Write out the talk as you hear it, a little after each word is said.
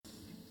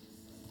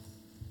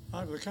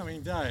Over the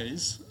coming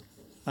days,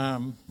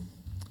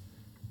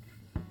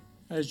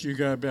 as you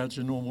go about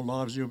your normal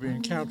lives, you'll be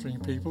encountering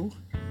people,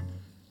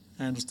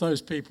 and it's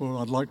those people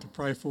I'd like to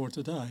pray for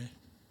today.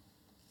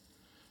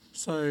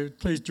 So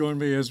please join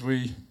me as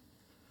we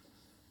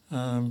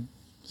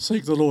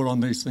seek the Lord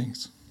on these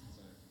things.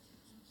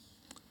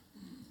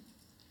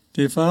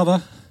 Dear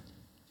Father,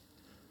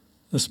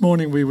 this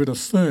morning we would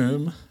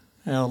affirm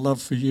our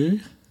love for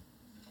you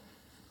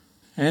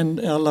and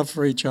our love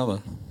for each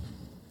other.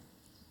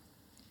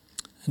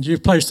 And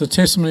you've placed a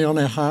testimony on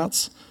our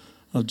hearts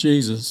of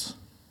Jesus.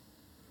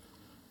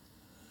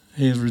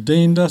 He has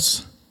redeemed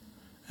us,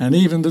 and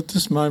even at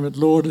this moment,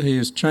 Lord, He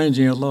is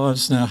changing our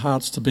lives and our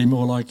hearts to be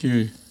more like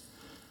you.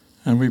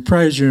 And we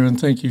praise you and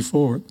thank you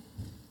for it.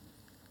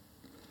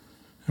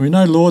 And we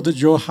know, Lord, that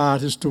your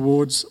heart is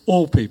towards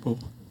all people.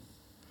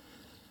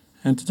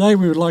 And today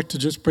we would like to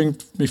just bring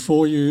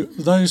before you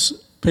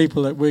those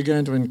people that we're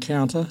going to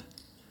encounter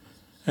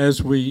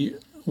as we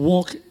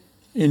walk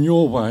in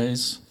your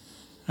ways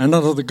and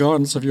under the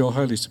guidance of your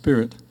Holy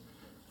Spirit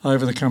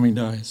over the coming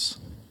days.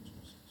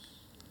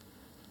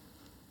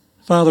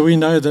 Father, we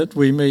know that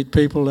we meet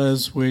people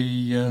as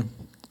we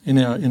in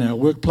our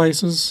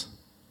workplaces,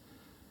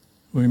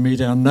 we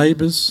meet our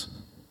neighbours,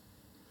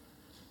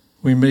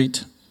 we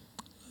meet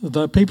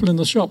the people in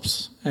the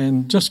shops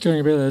and just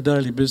going about our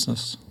daily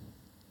business.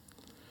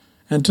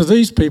 And to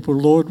these people,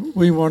 Lord,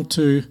 we want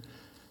to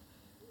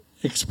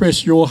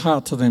express your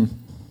heart to them.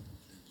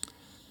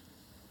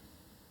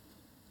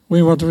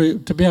 We want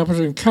to be able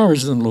to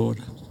encourage them,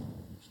 Lord,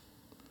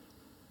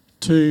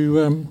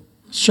 to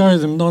show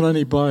them not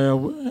only by our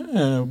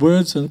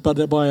words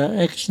but by our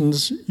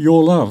actions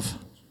your love.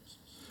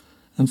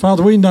 And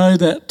Father, we know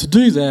that to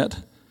do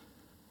that,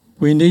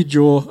 we need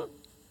your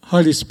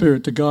Holy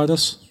Spirit to guide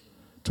us,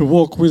 to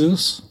walk with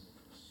us,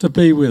 to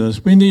be with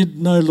us. We need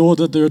to know, Lord,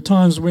 that there are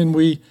times when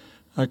we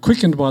are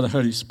quickened by the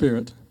Holy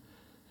Spirit,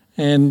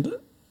 and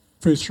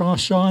through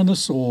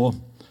shyness or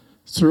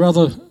through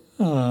other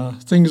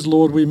things,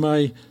 Lord, we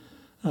may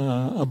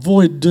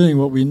avoid doing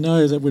what we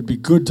know that would be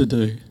good to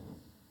do.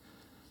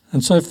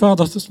 And so,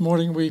 Father, this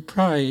morning we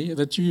pray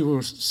that you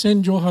will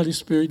send your Holy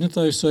Spirit into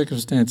those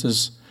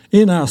circumstances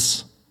in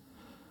us,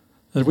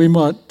 that we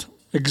might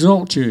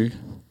exalt you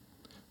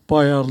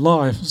by our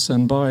lives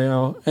and by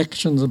our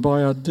actions and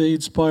by our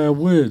deeds, by our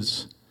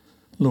words,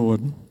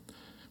 Lord.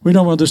 We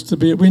don't want this to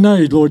be, we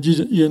know, Lord,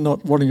 you're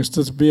not wanting us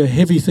to be a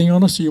heavy thing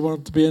on us, you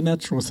want it to be a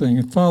natural thing.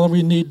 And Father,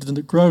 we need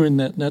to grow in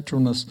that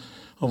naturalness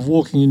of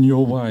walking in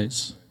your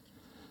ways.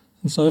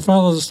 And so,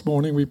 Father, this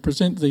morning we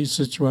present these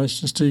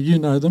situations to you,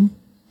 know them.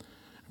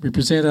 We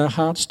present our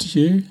hearts to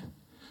you,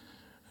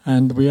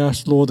 and we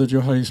ask, Lord, that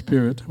your Holy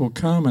Spirit will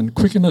come and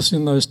quicken us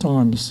in those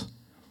times.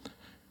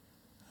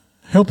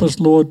 Help us,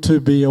 Lord, to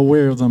be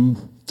aware of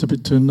them,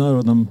 to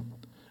know them,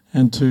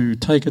 and to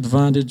take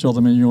advantage of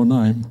them in your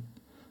name,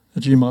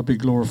 that you might be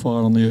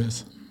glorified on the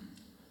earth.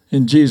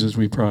 In Jesus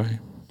we pray.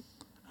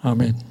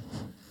 Amen.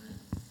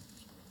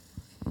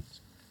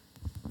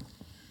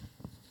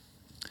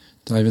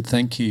 David,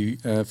 thank you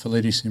for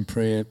leading us in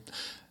prayer.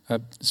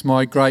 It's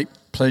my great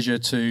pleasure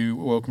to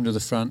welcome to the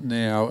front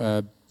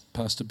now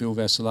Pastor Bill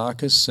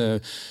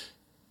Vasilakis.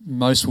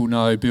 Most will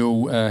know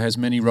Bill has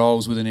many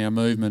roles within our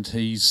movement.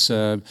 He's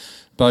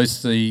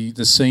both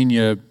the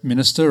senior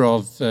minister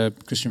of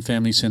Christian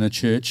Family Centre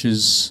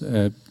Churches,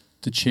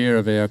 the chair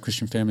of our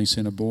Christian Family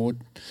Centre board.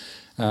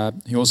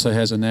 He also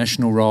has a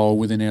national role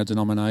within our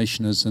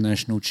denomination as the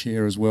national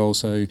chair as well,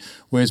 so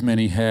wears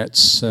many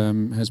hats,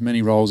 has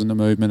many roles in the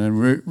movement, and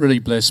really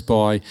blessed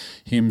by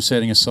him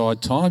setting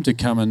aside time to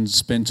come and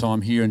spend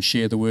time here and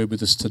share the word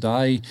with us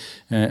today,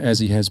 as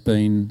he has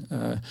been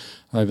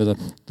over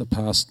the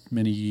past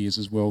many years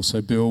as well.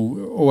 So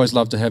Bill, always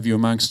love to have you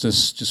amongst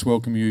us. Just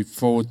welcome you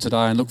forward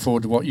today and look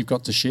forward to what you've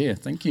got to share.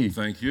 Thank you.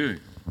 Thank you.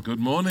 Good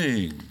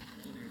morning.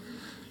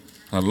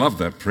 I love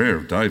that prayer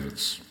of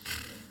David's.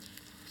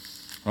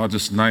 I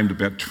just named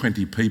about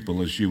 20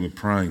 people as you were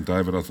praying,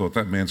 David. I thought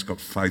that man's got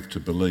faith to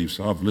believe.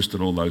 So I've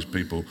listed all those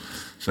people.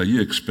 So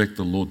you expect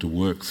the Lord to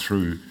work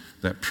through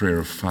that prayer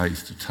of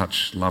faith to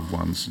touch loved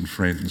ones and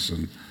friends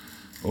and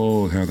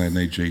how they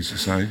need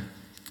Jesus, eh?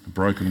 A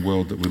broken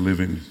world that we live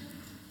in.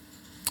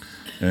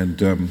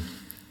 And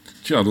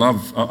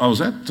I was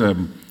at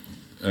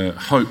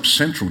Hope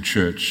Central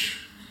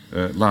Church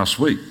last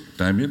week,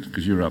 Damien,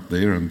 because you're up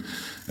there, and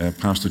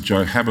Pastor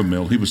Joe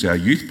Habermill, he was our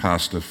youth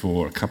pastor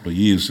for a couple of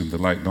years in the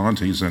late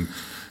 90s, and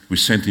we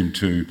sent him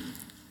to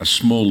a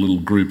small little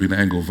group in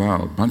Angle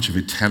Vale, a bunch of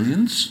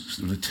Italians,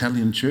 an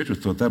Italian church. I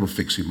thought that'll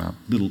fix him up,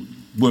 little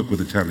work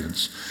with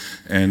Italians,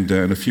 and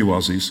a few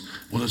Aussies.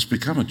 Well, it's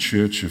become a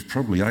church of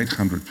probably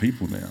 800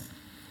 people now,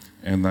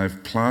 and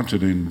they've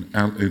planted in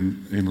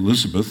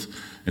Elizabeth.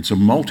 It's a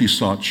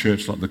multi-site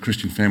church like the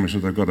Christian Family, so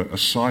they've got a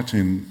site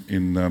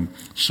in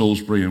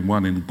Salisbury and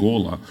one in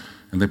Gawler,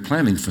 and they're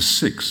planning for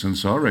 6, and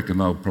so I reckon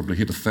they'll probably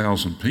hit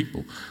 1,000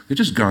 people. They're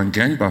just going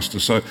gangbusters.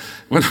 So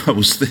when I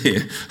was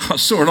there, I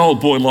saw an old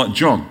boy like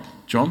John.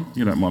 John,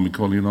 you don't mind me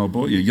calling you an old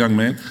boy, you're a young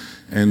man,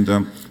 And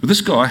but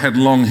this guy had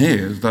long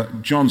hair,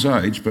 John's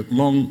age, but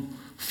long,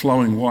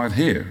 flowing white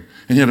hair.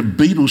 And he had a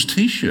Beatles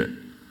T-shirt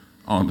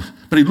on.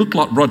 But he looked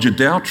like Roger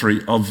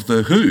Daltrey of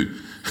The Who.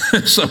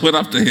 So I went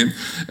up to him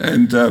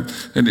and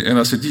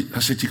I said,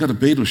 you got a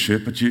Beatles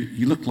shirt, but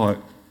you look like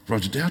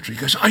Roger Daltrey. He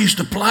goes, I used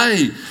to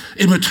play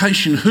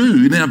Imitation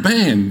Who in our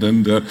band.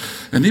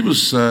 And he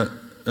was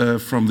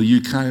from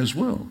the UK as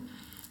well.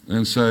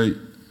 And so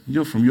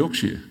you're from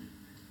Yorkshire.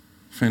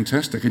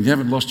 Fantastic. And you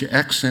haven't lost your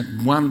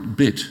accent one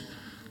bit,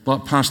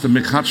 like Pastor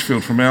Mick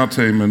Hutchfield from our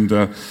team. And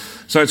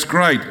so it's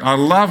great. I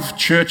love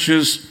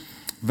churches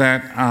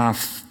that are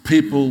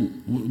people,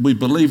 we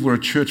believe we're a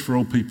church for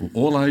all people,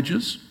 all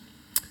ages,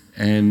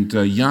 and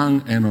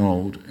young and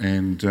old,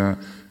 and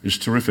it's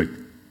terrific.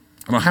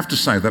 And I have to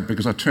say that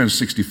because I turned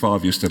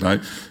 65 yesterday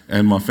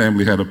and my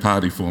family had a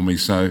party for me,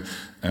 so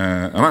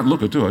I don't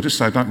look it, do I? I just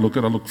say don't look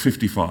it, I look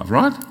 55,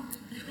 right?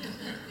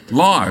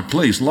 Lie,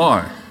 please,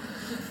 lie.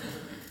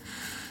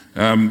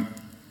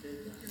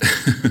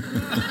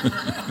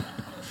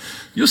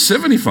 You're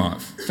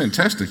 75.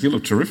 Fantastic. You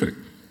look terrific.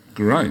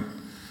 Great.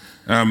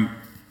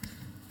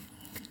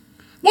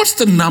 What's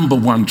the number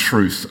one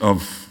truth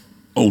of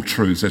all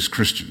truths as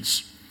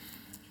Christians?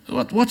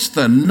 What's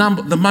the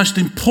most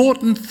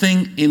important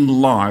thing in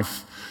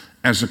life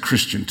as a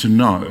Christian to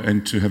know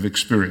and to have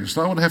experienced?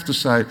 I would have to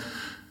say,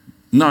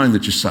 knowing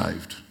that you're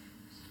saved.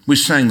 We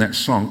sang that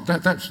song.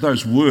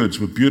 Those words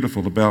were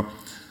beautiful about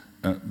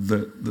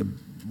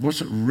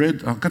what's it,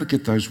 red? I've got to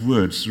get those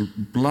words.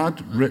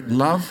 Blood, red,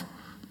 love.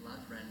 Blood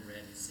ran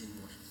red, sin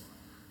washed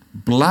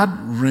white. Blood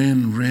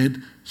ran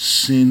red,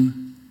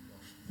 sin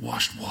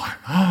washed white.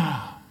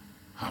 Oh,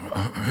 I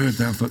heard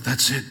that. I thought,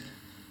 that's it.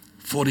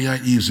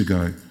 48 years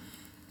ago,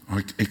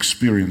 I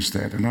experienced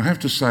that. And I have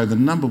to say, the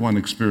number one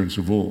experience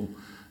of all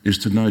is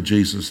to know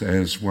Jesus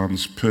as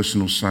one's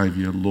personal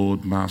Saviour,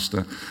 Lord,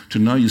 Master, to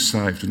know you're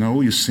saved, to know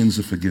all your sins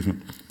are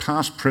forgiven,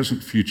 past,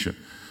 present, future.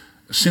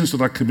 Sins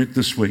that I commit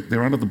this week,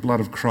 they're under the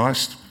blood of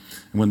Christ.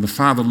 And when the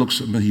Father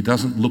looks at me, he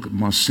doesn't look at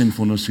my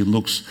sinfulness, he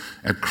looks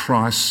at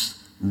Christ's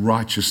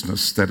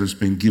righteousness that has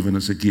been given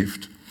as a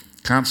gift.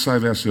 Can't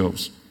save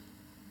ourselves.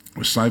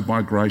 We're saved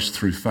by grace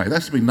through faith.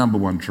 That's to be number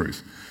one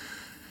truth.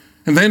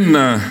 And then,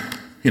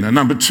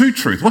 number two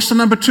truth. What's the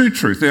number two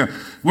truth? Now,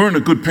 we're in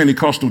a good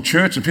Pentecostal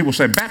church and people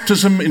say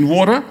baptism in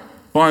water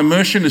by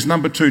immersion is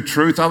number two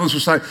truth. Others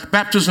will say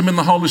baptism in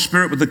the Holy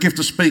Spirit with the gift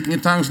of speaking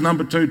in tongues,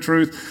 number two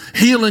truth.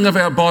 Healing of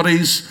our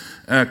bodies,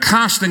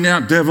 casting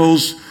out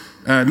devils,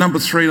 number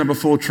three, number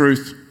four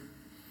truth.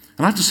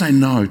 And I have to say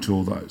no to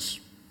all those.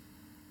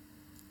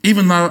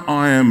 Even though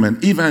I am an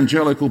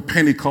evangelical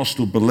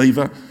Pentecostal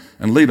believer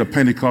and lead a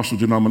Pentecostal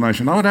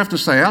denomination, I would have to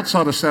say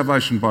outside of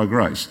salvation by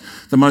grace,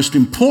 the most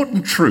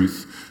important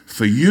truth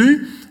for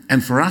you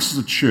and for us as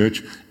a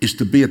church is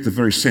to be at the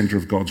very centre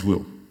of God's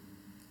will.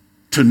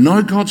 To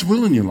know God's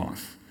will in your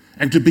life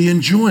and to be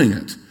enjoying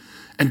it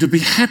and to be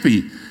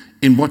happy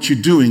in what you're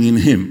doing in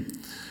Him.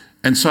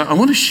 And so I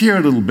want to share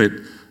a little bit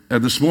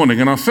this morning,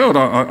 and I felt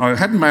I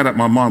hadn't made up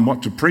my mind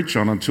what to preach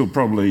on until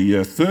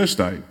probably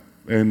Thursday.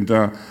 And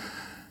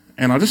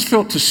I just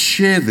felt to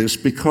share this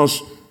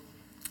because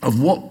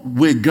of what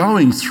we're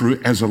going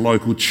through as a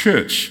local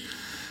church.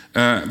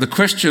 The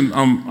question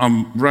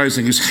I'm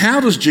raising is, how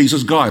does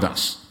Jesus guide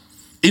us?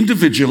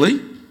 Individually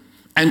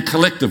and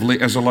collectively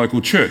as a local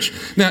church.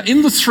 Now,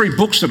 in the 3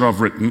 books that I've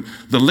written,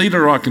 The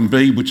Leader I Can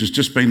Be, which has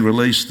just been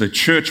released, The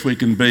Church We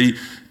Can Be,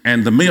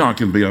 and The Me I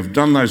Can Be, I've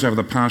done those over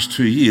the past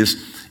 2 years.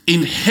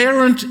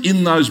 Inherent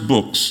in those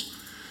books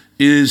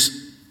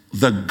is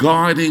the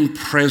guiding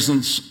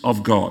presence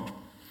of God,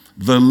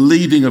 the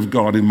leading of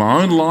God. In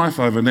my own life,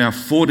 over now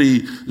this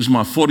is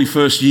my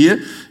 41st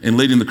year in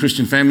leading the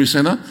Christian Family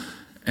Centre,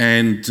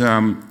 and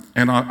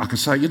I can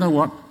say, you know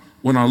what?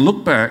 When I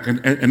look back,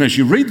 and as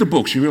you read the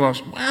books, you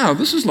realise, wow,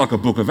 this is like a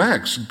book of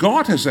Acts.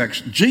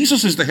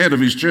 Jesus is the head of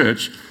his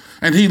church,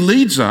 and he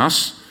leads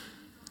us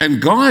and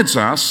guides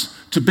us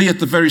to be at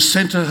the very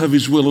centre of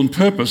his will and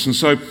purpose. And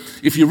so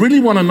if you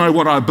really want to know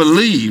what I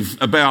believe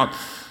about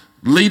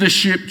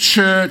leadership,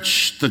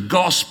 church, the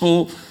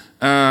gospel,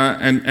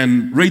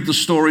 and read the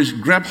stories,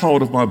 grab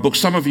hold of my book.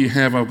 Some of you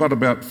have. I've got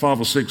about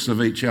 5 or 6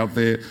 of each out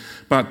there.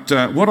 But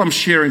what I'm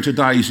sharing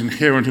today is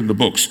inherent in the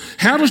books.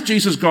 How does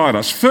Jesus guide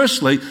us?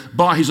 Firstly,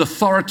 by his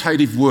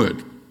authoritative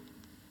word.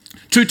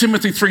 2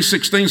 Timothy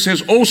 3:16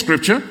 says, all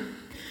scripture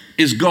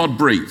is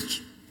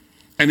God-breathed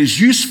and is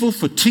useful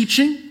for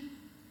teaching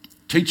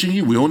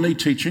you, we all need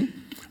teaching,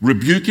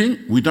 rebuking,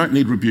 we don't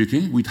need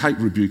rebuking, we'd hate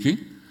rebuking,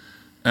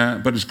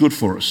 but it's good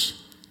for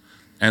us.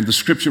 And the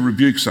scripture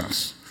rebukes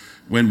us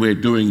when we're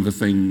doing the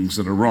things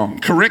that are wrong,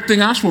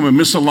 correcting us when we're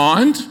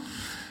misaligned,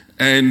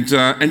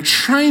 and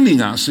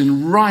training us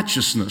in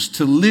righteousness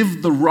to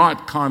live the right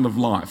kind of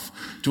life,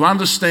 to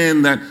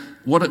understand that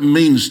what it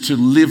means to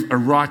live a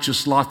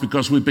righteous life,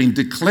 because we've been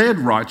declared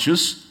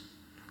righteous.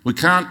 We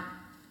can't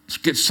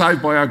get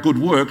saved by our good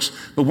works,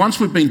 but once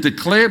we've been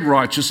declared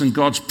righteous and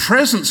God's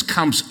presence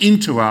comes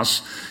into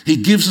us, he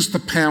gives us the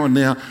power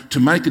now to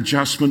make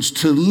adjustments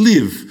to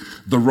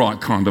live the right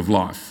kind of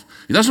life.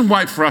 He doesn't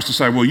wait for us to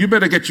say, well, you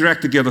better get your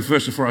act together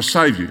first before I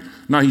save you.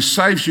 No, he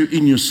saves you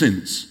in your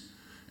sins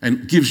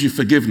and gives you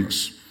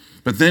forgiveness.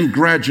 But then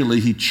gradually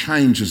he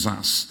changes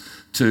us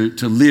to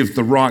live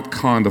the right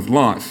kind of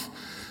life.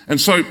 And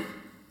so,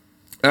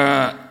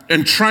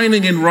 and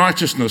training in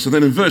righteousness. And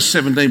then in verse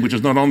 17, which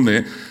is not on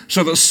there,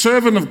 so that the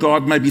servant of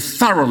God may be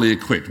thoroughly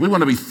equipped. We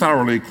want to be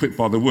thoroughly equipped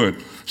by the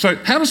word. So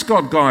how does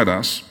God guide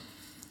us?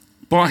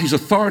 By his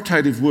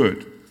authoritative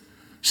word.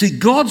 See,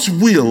 God's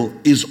will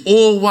is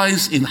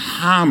always in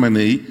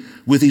harmony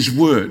with his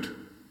word.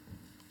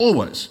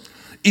 Always.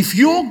 If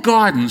your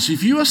guidance,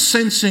 if you are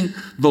sensing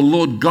the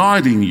Lord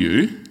guiding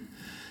you,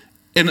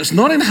 and it's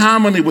not in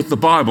harmony with the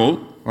Bible,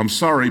 I'm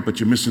sorry,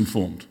 but you're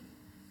misinformed.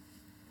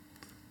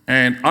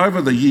 And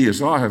over the years,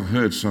 I have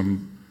heard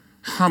some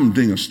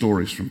humdinger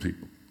stories from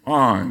people.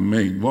 I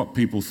mean, what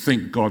people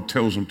think God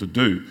tells them to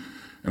do.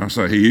 And I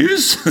say, he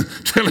is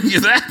telling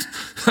you that?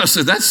 I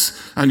said,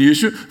 that's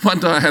unusual. One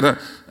day I had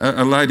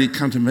a lady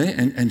come to me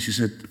and she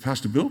said,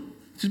 Pastor Bill,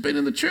 she's been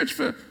in the church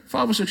for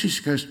 5 or 6 years.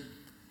 She goes,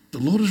 the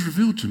Lord has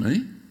revealed to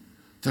me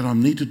that I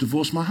need to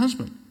divorce my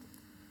husband.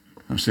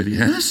 I said, he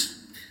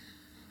has?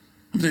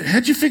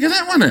 How'd you figure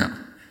that one out?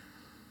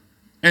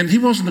 And he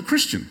wasn't a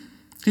Christian.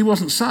 He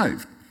wasn't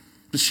saved.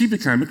 But she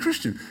became a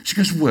Christian. She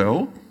goes,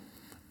 well,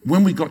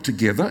 when we got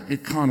together,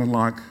 it kind of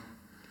like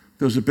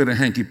there was a bit of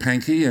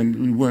hanky-panky and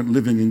we weren't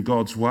living in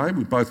God's way.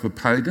 We both were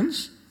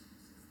pagans.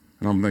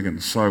 And I'm thinking,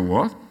 so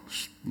what?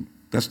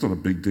 That's not a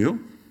big deal.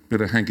 Bit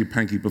of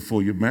hanky-panky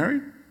before you're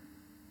married.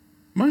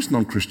 Most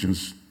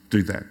non-Christians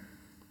do that.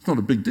 It's not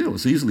a big deal.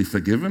 It's easily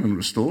forgiven and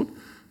restored.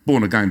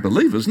 Born-again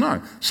believers,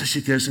 no. So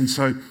she goes,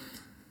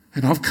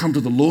 and I've come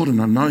to the Lord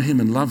and I know him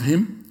and love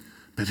him,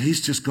 but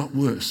he's just got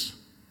worse.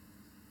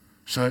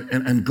 So,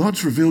 and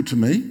God's revealed to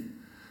me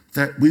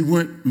that we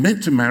weren't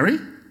meant to marry.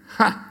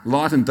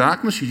 Light and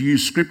darkness. You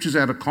use scriptures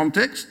out of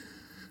context.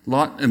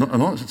 Light and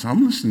so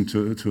I'm listening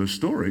to a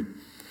story,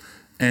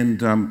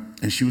 and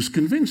she was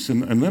convinced.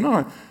 And then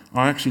I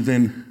actually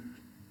then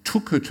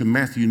took her to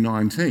Matthew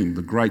 19,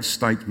 the great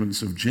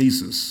statements of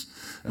Jesus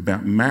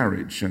about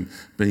marriage and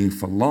being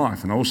for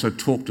life. And I also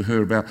talked to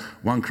her about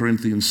 1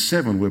 Corinthians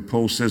 7, where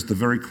Paul says the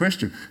very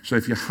question. So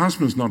if your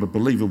husband's not a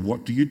believer,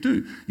 what do?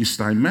 You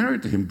stay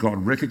married to him.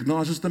 God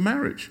recognises the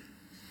marriage.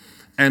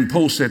 And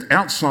Paul said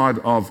outside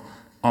of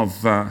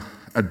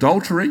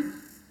adultery,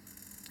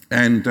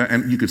 and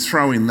you could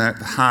throw in that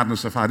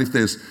hardness of heart, if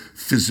there's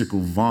physical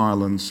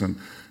violence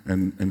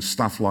and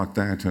stuff like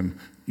that, and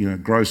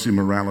gross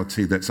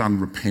immorality that's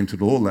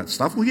unrepented, all that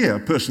stuff, well, yeah, a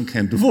person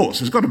can divorce.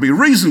 There's got to be a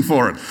reason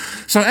for it.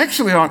 So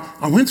actually,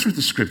 I went through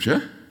the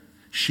scripture.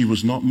 She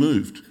was not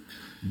moved.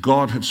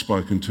 God had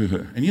spoken to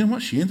her. And you know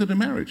what? She ended a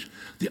marriage.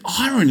 The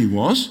irony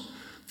was,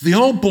 the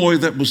old boy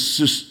that was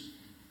just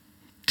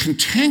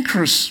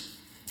cantankerous,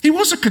 he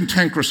was a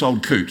cantankerous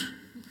old coot.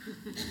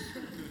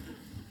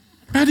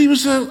 But he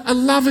was a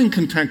loving,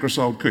 cantankerous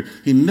old coot.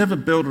 He never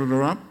belted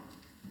her up.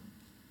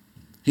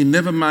 He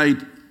never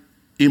made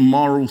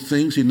immoral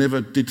things. He never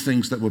did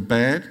things that were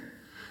bad.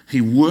 He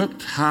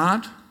worked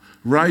hard,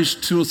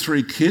 raised 2 or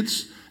 3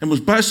 kids, and was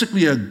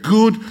basically a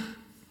good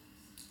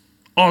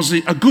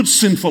Aussie, a good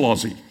sinful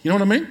Aussie. You know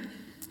what I mean?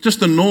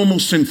 Just a normal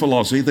sinful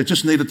Aussie that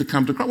just needed to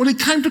come to Christ. Well, he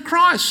came to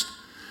Christ.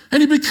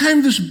 And he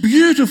became this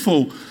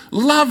beautiful,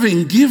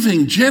 loving,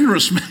 giving,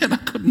 generous man. I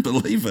couldn't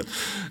believe it.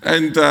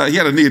 And he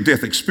had a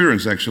near-death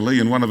experience, actually,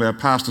 and one of our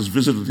pastors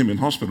visited him in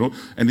hospital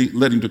and he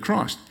led him to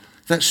Christ.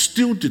 That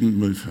still didn't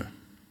move her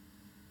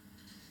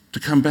to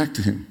come back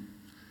to him.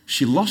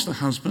 She lost her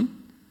husband.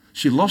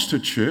 She lost her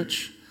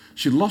church.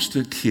 She lost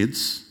her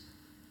kids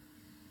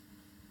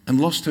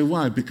and lost her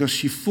way because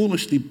she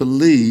foolishly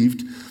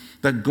believed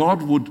that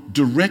God would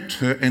direct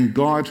her and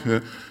guide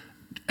her.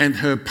 And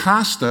her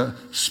pastor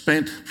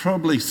spent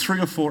probably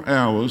 3 or 4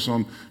 hours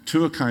on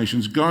 2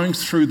 occasions going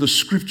through the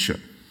scripture.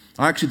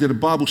 I actually did a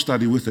Bible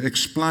study with her,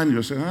 explaining to her.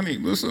 I said, honey,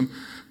 listen,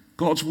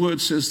 God's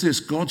word says this.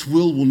 God's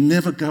will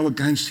never go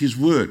against his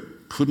word.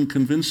 Couldn't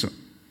convince her.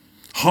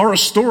 Horror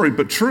story,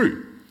 but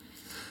true.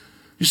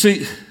 You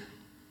see,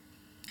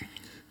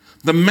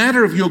 the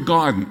matter of your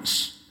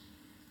guidance,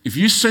 if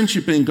you sense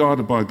you're being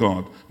guided by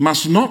God,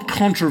 must not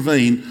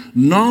contravene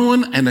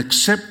known and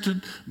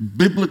accepted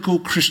biblical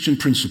Christian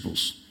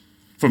principles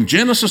from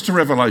Genesis to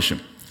Revelation.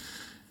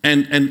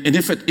 And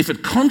if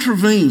it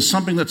contravenes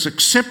something that's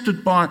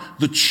accepted by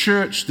the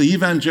church, the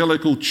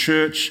evangelical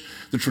church,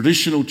 the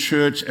traditional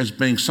church, as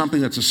being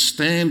something that's a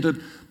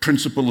standard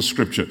principle of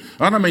Scripture.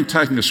 I don't mean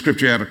taking a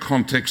Scripture out of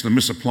context and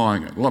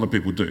misapplying it. A lot of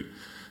people do.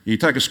 You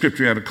take a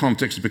Scripture out of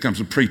context, it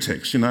becomes a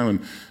pretext, and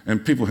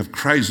people have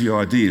crazy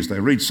ideas. They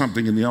read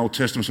something in the Old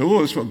Testament and say, oh,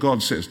 that's what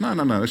God says.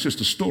 No, it's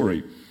just a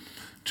story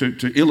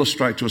to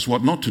illustrate to us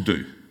what not to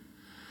do.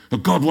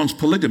 But God wants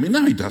polygamy.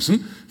 No, he doesn't.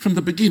 From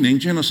the beginning,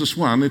 Genesis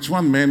 1, it's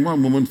one man,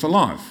 one woman for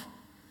life.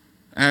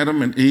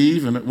 Adam and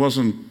Eve, and it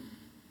wasn't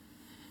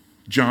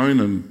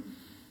Joan and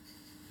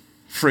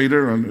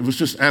Frida, and it was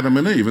just Adam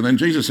and Eve. And then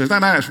Jesus says, no,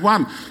 it's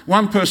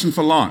one person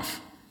for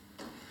life.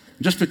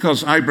 Just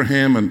because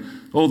Abraham and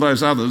all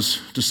those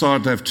others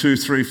decided to have 2,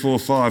 3, 4,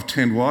 5,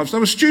 10 wives, they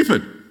were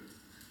stupid.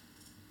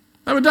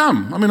 They were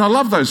dumb. I mean, I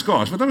love those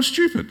guys, but they were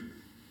stupid.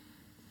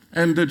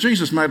 And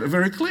Jesus made it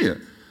very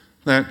clear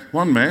that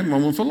one man,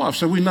 one woman for life.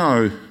 So we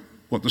know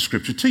what the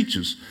Scripture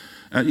teaches.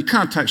 You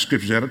can't take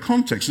Scriptures out of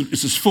context.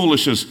 It's as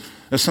foolish as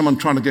someone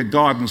trying to get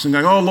guidance and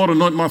going, oh, Lord,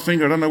 anoint my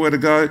finger, I don't know where to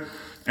go,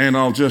 and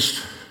I'll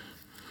just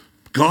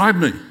guide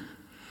me.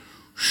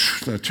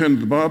 They turn to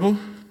the Bible,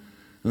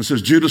 and it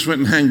says Judas went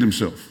and hanged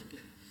himself.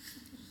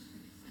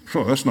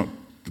 Oh, that's not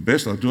the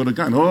best. I'll do it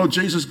again. Oh,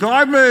 Jesus,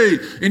 guide me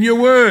in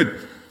your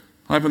word.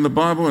 I open the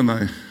Bible and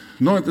they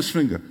anoint this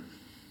finger.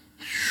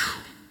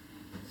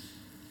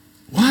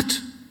 What?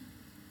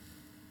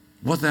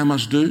 What thou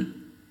must do?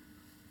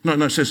 No,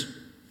 it says,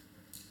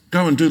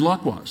 go and do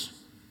likewise.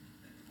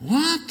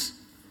 What?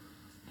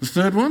 The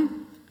third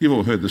one? You've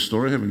all heard this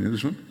story, haven't you,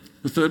 this one?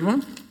 The third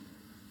one?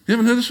 You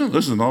haven't heard this one?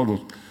 This is an old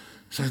one.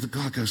 So the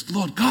guy goes,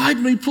 Lord, guide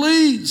me,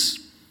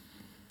 please.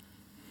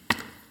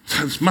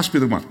 So this must be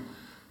the one.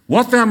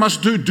 What thou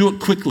must do, do it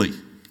quickly.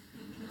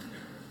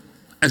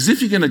 As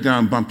if you're going to go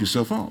and bump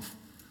yourself off.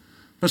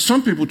 But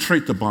some people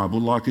treat the Bible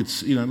like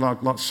it's,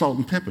 like salt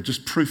and pepper,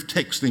 just proof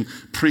texting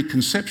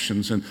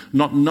preconceptions and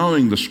not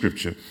knowing the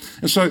Scripture.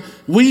 And so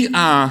we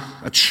are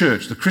a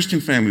church, the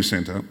Christian Family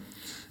Centre,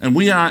 and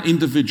we are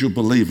individual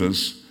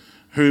believers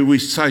who we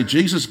say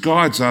Jesus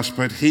guides us,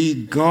 but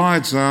he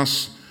guides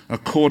us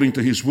according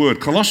to his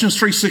word. Colossians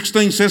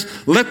 3:16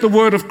 says, let the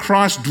word of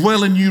Christ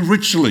dwell in you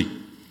richly,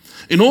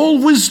 in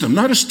all wisdom.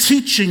 Notice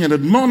teaching and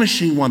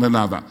admonishing one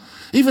another,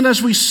 even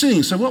as we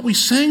sing. So what we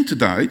sang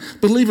today,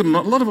 believe it or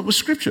not, a lot of it was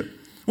Scripture.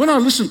 When I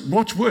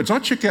watch words, I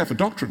check out for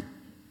doctrine.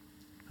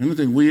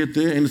 Anything weird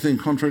there, anything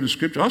contrary to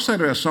Scripture. I say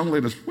to our song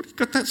leaders, what have you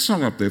got that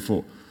song up there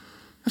for?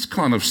 That's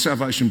kind of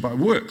salvation by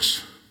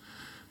works.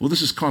 Well,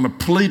 this is kind of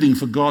pleading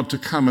for God to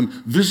come and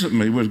visit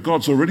me, where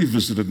God's already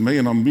visited me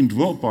and I'm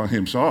indwelt by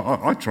him. So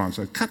I try and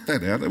say, cut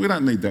that out. We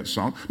don't need that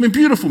song. I mean,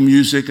 beautiful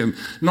music and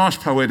nice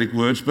poetic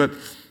words, but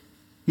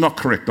not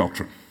correct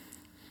doctrine.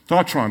 So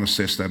I try and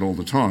assess that all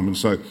the time. And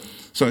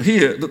so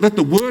here, let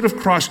the word of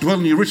Christ dwell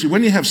in you richly.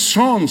 When you have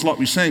songs like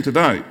we sang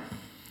today,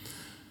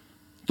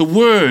 the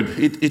word,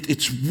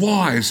 it's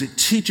wise, it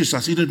teaches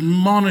us, it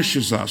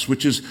admonishes us,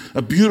 which is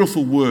a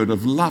beautiful word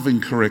of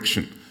loving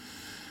correction.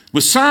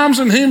 With psalms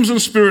and hymns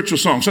and spiritual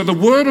songs. So the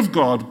word of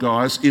God,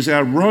 guys, is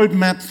our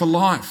roadmap for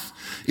life.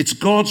 It's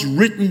God's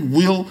written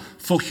will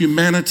for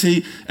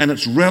humanity, and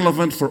it's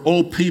relevant for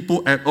all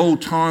people at all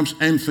times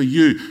and for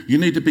you. You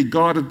need to be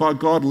guided by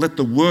God. Let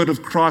the word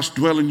of Christ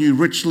dwell in you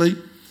richly,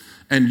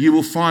 and you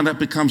will find that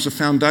becomes a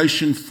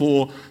foundation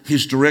for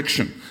his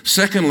direction.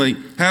 Secondly,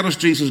 how does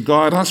Jesus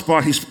guide us?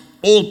 By his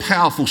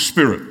all-powerful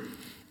Spirit.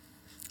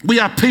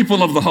 We are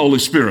people of the Holy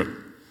Spirit.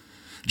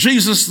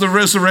 Jesus, the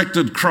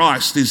resurrected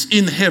Christ, is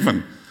in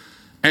heaven.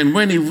 And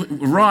when he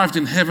arrived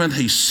in heaven,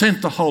 he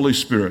sent the Holy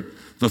Spirit,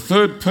 the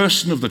third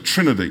person of the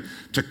Trinity,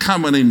 to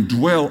come and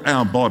indwell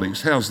our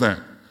bodies. How's that?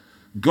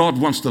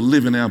 God wants to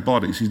live in our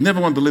bodies. He's never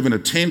wanted to live in a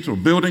tent or a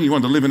building. He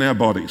wanted to live in our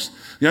bodies.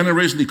 The only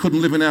reason he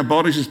couldn't live in our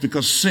bodies is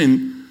because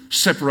sin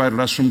separated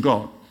us from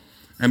God.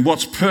 And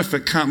what's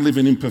perfect can't live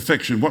in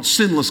imperfection. What's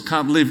sinless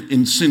can't live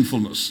in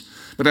sinfulness.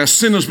 But our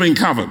sin has been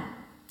covered.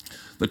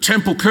 The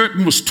temple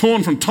curtain was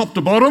torn from top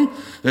to bottom.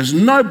 There's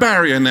no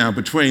barrier now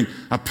between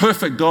a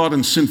perfect God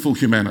and sinful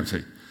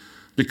humanity,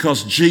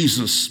 because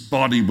Jesus'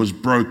 body was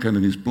broken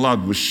and his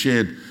blood was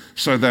shed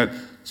so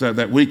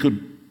that we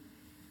could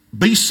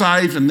be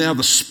saved, and now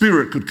the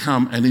Spirit could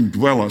come and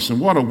indwell us.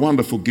 And what a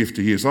wonderful gift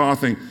he is. I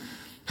think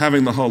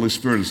having the Holy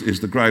Spirit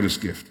is the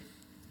greatest gift.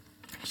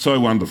 So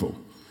wonderful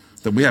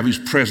that we have his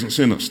presence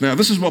in us. Now,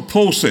 this is what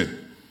Paul said.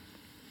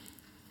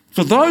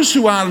 For those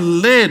who are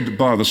led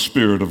by the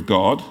Spirit of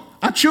God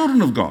are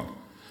children of God.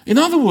 In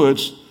other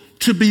words,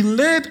 to be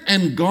led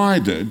and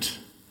guided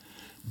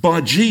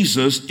by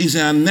Jesus is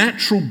our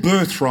natural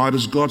birthright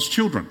as God's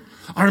children.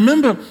 I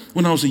remember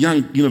when I was a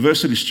young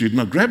university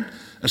student, I grabbed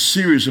a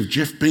series of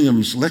Jeff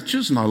Bingham's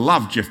lectures, and I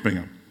loved Jeff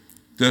Bingham.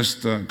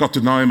 Just got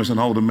to know him as an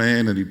older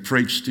man, and he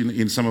preached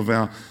in some of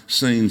our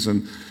scenes.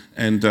 And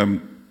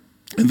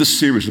this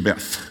series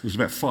was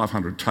about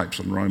 500 tapes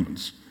on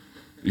Romans,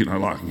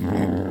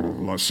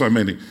 like so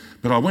many.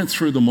 But I went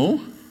through them all.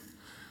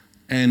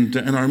 And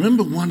I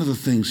remember one of the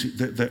things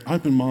that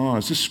opened my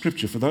eyes, this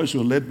scripture, for those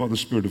who are led by the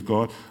Spirit of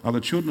God are the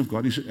children of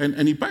God. He said,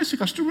 and he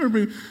basically, I still remember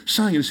him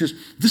saying it, he says,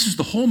 this is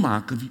the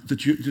hallmark of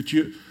that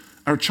you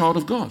are a child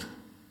of God.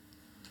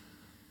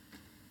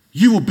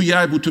 You will be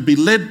able to be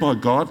led by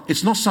God.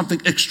 It's not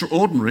something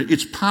extraordinary.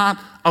 It's part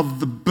of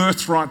the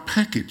birthright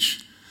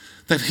package,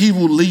 that he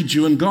will lead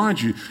you and guide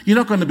you. You're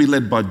not going to be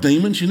led by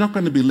demons. You're not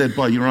going to be led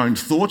by your own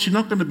thoughts. You're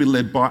not going to be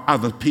led by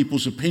other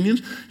people's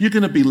opinions. You're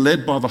going to be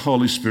led by the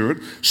Holy Spirit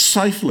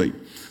safely.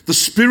 The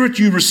Spirit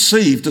you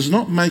receive does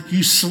not make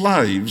you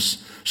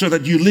slaves so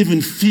that you live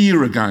in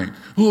fear again.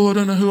 Oh, I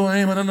don't know who I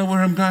am. I don't know where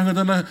I'm going. I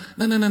don't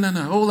know.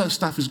 No. All that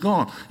stuff is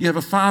gone. You have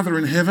a Father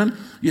in heaven.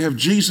 You have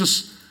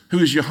Jesus, who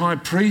is your high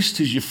priest.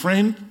 He's your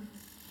friend.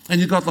 And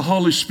you've got the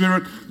Holy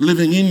Spirit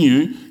living in you.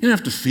 You don't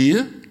have to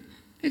fear.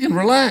 You can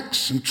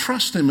relax and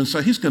trust him and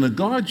say he's going to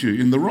guide you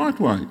in the right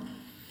way.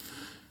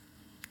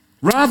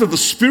 Rather, the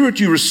Spirit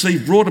you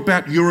received brought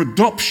about your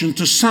adoption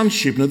to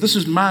sonship. Now, this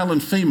is male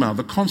and female.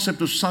 The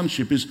concept of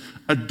sonship is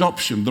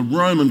adoption, the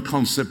Roman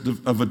concept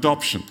of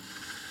adoption,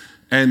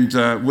 and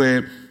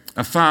where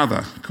a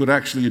father could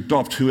actually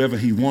adopt whoever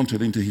he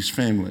wanted into his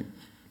family,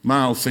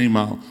 male,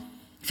 female.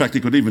 In fact, he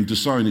could even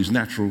disown his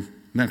natural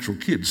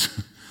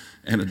kids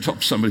and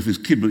adopt somebody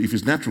if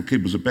his natural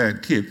kid was a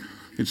bad kid.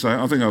 He'd say,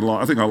 I think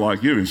I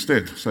like you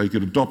instead. So he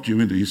could adopt you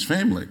into his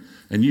family,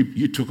 and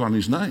you took on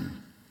his name.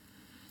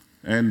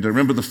 And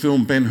remember the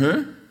film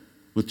Ben-Hur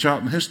with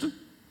Charlton Heston?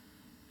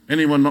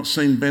 Anyone not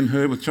seen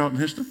Ben-Hur with Charlton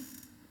Heston?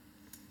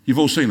 You've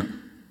all seen it.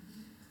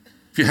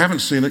 If you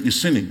haven't seen it, you're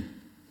sinning.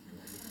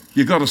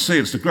 You've got to see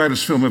it. It's the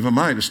greatest film ever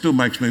made. It still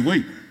makes me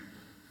weep.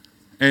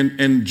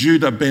 And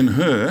Judah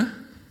Ben-Hur,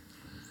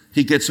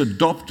 he gets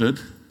adopted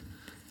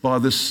by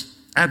this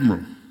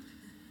admiral.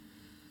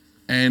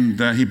 And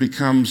he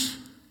becomes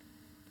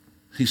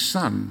his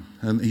son.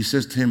 And he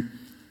says to him,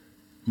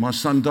 my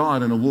son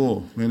died in a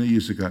war many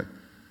years ago.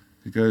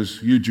 He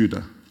goes, you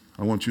Judah,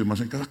 I want you. My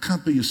son goes, I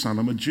can't be your son.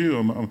 I'm a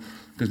Jew.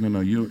 He goes, no,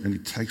 you. And he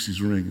takes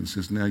his ring and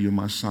says, now you're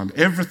my son.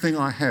 Everything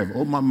I have,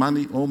 all my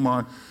money,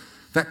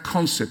 that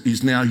concept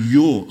is now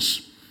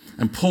yours.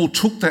 And Paul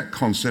took that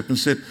concept and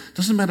said,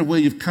 doesn't matter where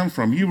you've come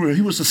from. He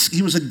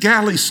was a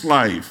galley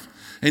slave.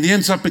 And he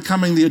ends up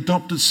becoming the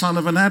adopted son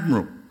of an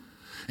admiral.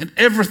 And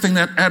everything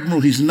that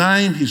admiral, his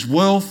name, his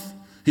wealth,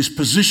 his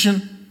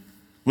position,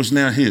 was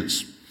now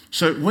his.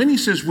 So when he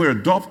says we're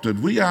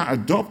adopted, we are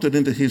adopted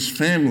into his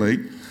family,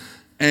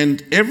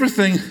 and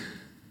everything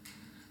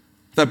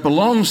that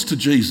belongs to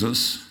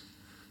Jesus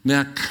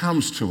now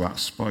comes to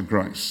us by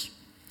grace.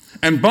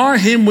 And by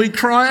him we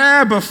cry,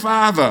 Abba,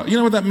 Father. You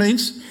know what that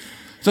means?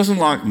 It doesn't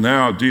like,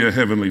 now, dear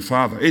Heavenly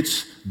Father.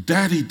 It's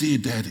Daddy, dear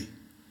Daddy.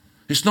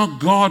 It's not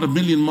God a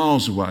million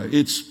miles away.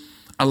 It's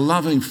a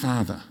loving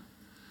Father.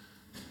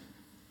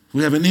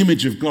 We have an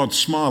image of God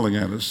smiling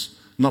at us,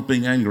 not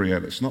being angry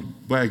at us, not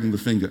wagging the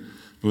finger,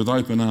 but with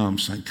open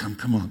arms saying,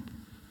 come on.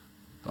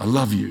 I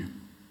love you.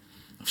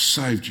 I've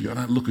saved you. I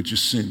don't look at your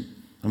sin.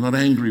 I'm not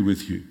angry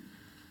with you.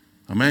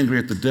 I'm angry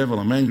at the devil.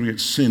 I'm angry at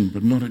sin,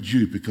 but not at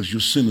you because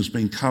your sin has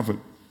been covered.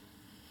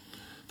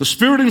 The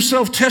Spirit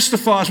himself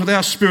testifies with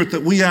our spirit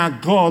that we are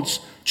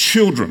God's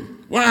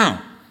children. Wow.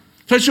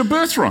 So it's your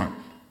birthright.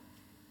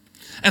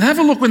 And have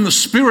a look when the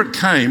Spirit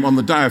came on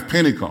the day of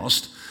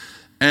Pentecost.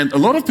 And a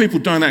lot of people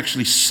don't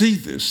actually see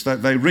this.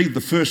 They read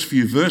the first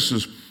few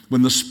verses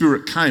when the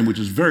Spirit came, which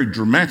is very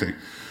dramatic.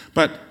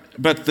 But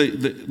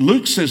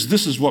Luke says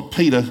this is what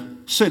Peter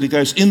said. He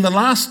goes, in the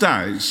last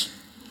days,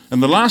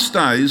 and the last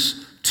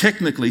days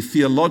technically,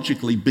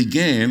 theologically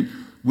began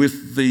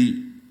with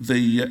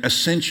the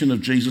ascension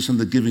of Jesus and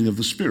the giving of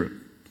the Spirit.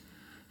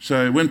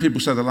 So when people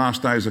say the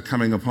last days are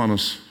coming upon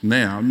us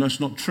now, no, it's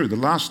not true. The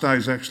last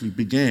days actually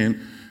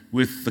began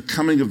with the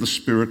coming of the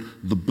Spirit,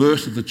 the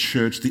birth of the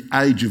church, the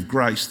age of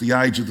grace, the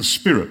age of the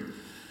Spirit.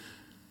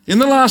 In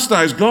the last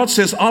days, God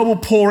says, I will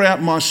pour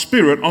out my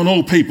Spirit on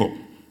all people.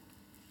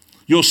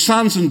 Your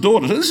sons and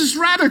daughters. This is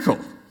radical.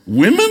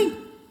 Women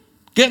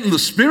getting the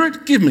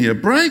Spirit? Give me a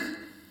break.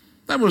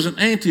 That was an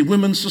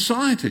anti-women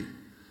society.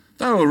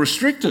 They were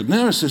restricted.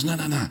 Now it says, no.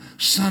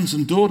 Sons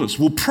and daughters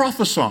will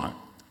prophesy.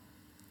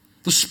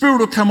 The Spirit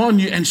will come on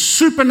you and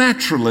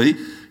supernaturally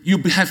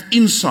you'll have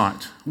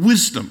insight,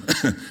 wisdom,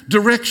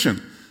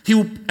 direction.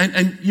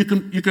 And you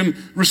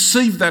can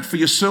receive that for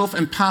yourself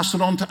and pass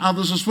it on to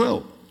others as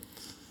well.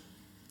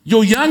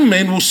 Your young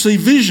men will see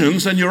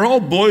visions and your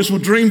old boys will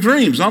dream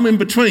dreams. I'm in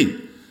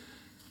between.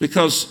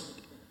 Because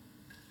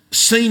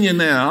senior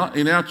now,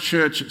 in our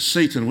church at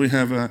Seaton, we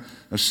have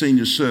a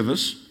senior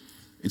service.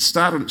 It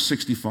started at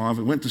 65,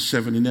 it went to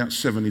 70, now it's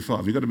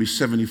 75. You've got to be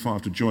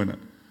 75 to join it.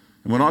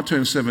 And when I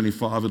turn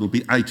 75, it'll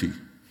be 80.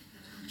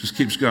 Just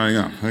keeps going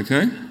up,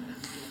 okay?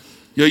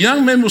 Your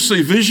young men will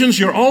see visions,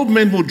 your old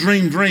men will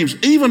dream dreams,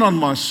 even on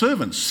my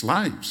servants,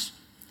 slaves,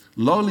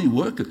 lowly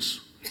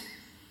workers.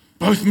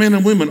 Both men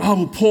and women, I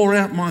will pour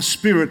out my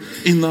Spirit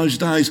in those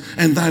days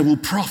and they will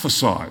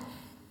prophesy.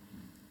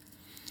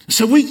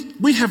 So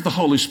we have the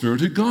Holy Spirit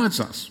who guides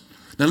us.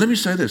 Now let me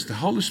say this, the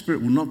Holy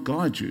Spirit will not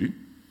guide you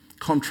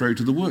contrary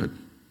to the Word.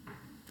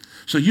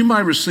 So you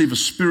may receive a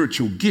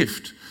spiritual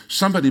gift.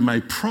 Somebody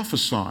may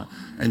prophesy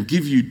and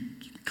give you,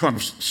 kind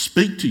of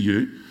speak to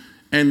you,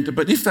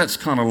 but if that's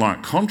kind of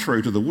like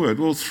contrary to the Word,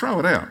 well, throw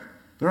it out.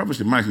 They're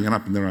obviously making it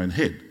up in their own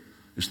head.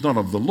 It's not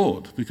of the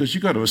Lord, because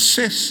you've got to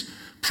assess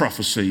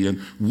prophecy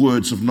and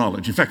words of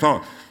knowledge. In fact,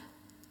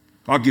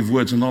 I give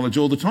words of knowledge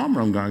all the time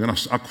where I'm going,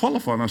 and I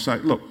qualify and I say,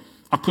 look,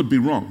 I could be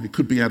wrong. It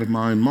could be out of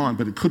my own mind,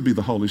 but it could be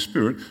the Holy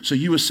Spirit. So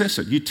you assess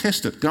it, you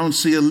test it, go and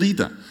see a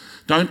leader.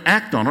 Don't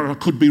act on it. I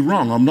could be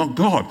wrong. I'm not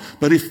God.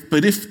 But if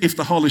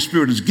the Holy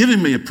Spirit is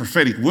giving me a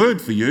prophetic word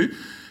for you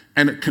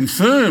and it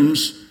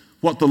confirms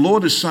what the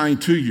Lord is saying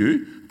to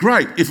you,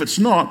 great. If it's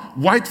not,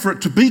 wait for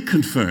it to be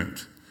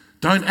confirmed.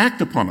 Don't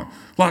act upon it.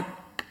 Like,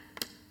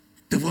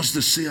 there was the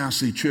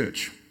CRC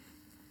church.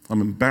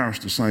 I'm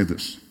embarrassed to say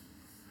this.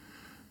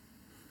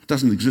 It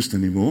doesn't exist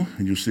anymore,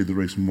 and you'll see the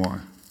reason why.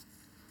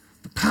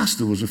 The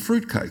pastor was a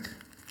fruitcake.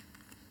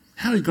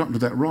 How he got into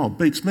that role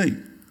beats me.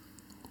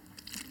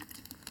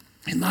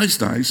 In those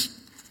days,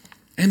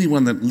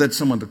 anyone that led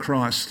someone to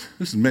Christ,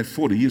 this is met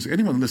 40 years ago,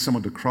 anyone that led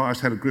someone to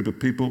Christ, had a group of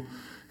people,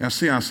 our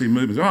CRC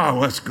movement,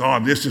 oh, that's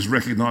God, let's just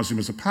recognise him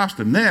as a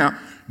pastor. Now,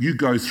 you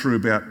go through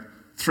about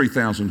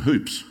 3,000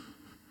 hoops.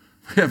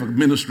 We have a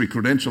ministry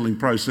credentialing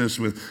process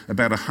with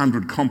about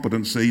 100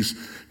 competencies,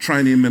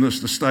 training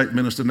minister, state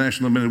minister,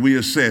 national minister. We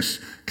assess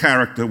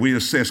character, we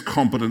assess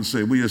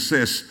competency, we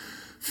assess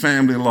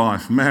family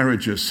life,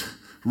 marriages,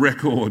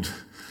 record,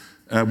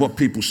 what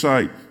people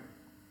say.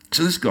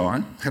 So this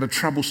guy had a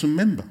troublesome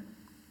member.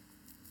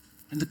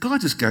 And the guy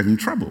just gave him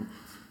trouble.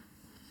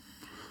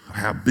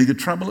 How big a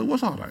trouble it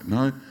was, I don't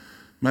know.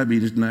 Maybe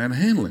he didn't know how to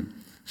handle him.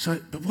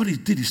 But what he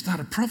did, he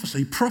started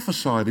prophesying. He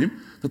prophesied him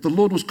that the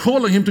Lord was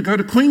calling him to go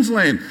to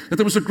Queensland, that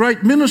there was a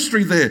great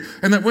ministry there,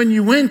 and that when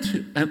you went,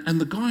 and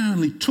the guy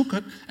only took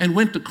it and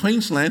went to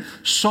Queensland,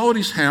 sold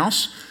his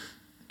house,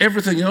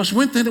 everything else,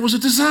 went there, and it was a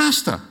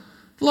disaster.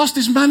 Lost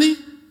his money.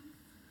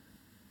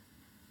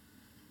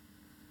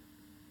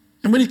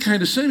 And when he came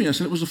to see me, I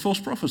said it was a false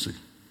prophecy.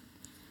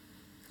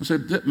 I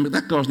said,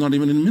 that guy's not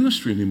even in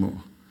ministry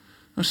anymore.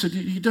 I said,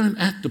 you don't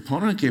act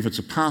upon it. I don't care if it's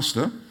a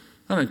pastor.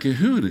 I don't care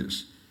who it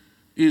is.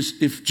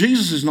 If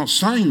Jesus is not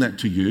saying that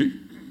to you,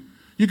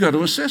 you got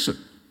to assess it.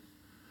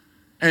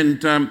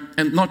 And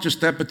not just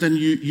that, but then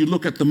you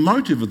look at the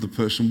motive of the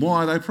person.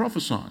 Why are they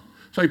prophesying?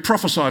 So he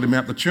prophesied him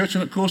out the church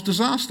and it caused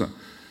disaster.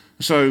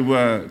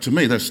 So to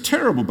me, that's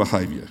terrible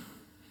behaviour.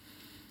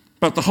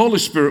 But the Holy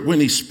Spirit, when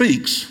he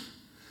speaks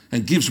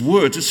and gives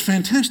words, it's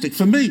fantastic.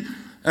 For me,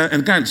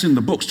 and again, it's in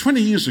the books,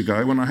 20 years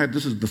ago when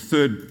this is the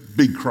third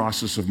big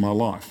crisis of my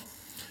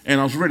life, and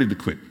I was ready to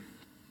quit.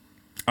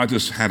 I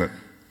just had it.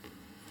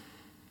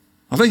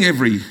 I think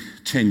every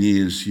 10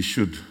 years you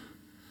should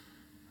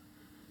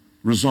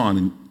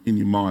resign in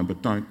your mind,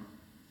 but don't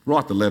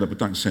write the letter, but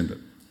don't send it.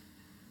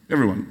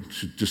 Everyone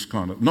should just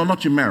kind of,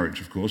 not your marriage,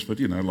 of course, but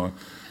like,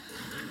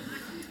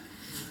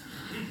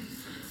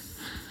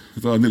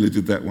 I nearly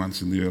did that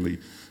once in the early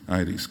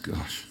 80s,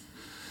 gosh.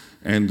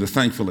 And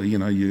thankfully,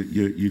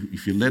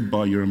 if you're led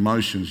by your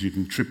emotions, you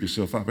can trip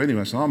yourself up.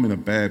 Anyway, so I'm in a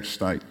bad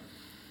state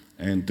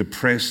and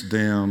depressed,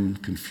 down,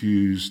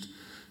 confused,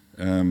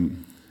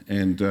 and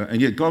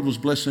yet God was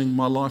blessing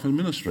my life and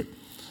ministry.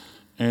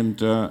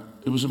 And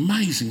it was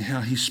amazing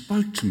how he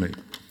spoke to me.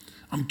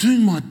 I'm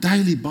doing my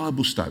daily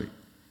Bible study.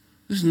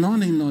 This is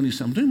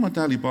 1997. I'm doing my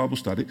daily Bible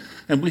study,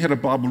 and we had a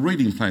Bible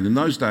reading plan. In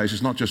those days,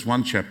 it's not just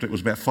one chapter. It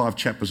was about 5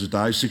 chapters a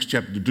day, 6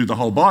 chapters to do the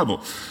whole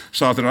Bible.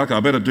 So I thought, okay, I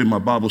better do my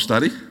Bible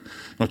study.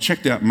 And I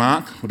checked out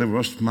Mark, whatever it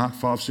was, Mark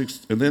 5,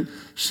 6, and then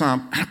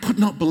Psalm. And I could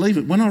not believe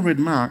it. When I read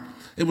Mark,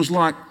 it was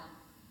like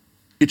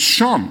it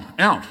shone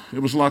out. It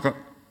was like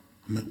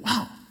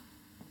wow.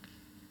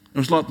 It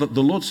was like the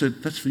Lord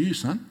said, that's for you,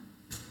 son.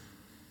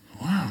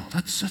 Wow,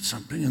 that's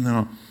something. And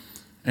then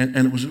and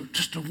it was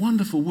just a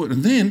wonderful word.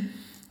 And then,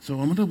 so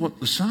I wonder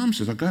what the Psalm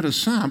says. I go to the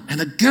Psalm, and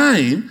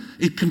again,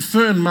 it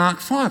confirmed Mark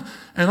 5.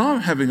 And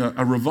I'm having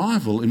a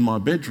revival in my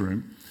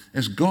bedroom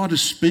as God is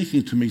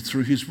speaking to me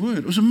through his word.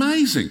 It was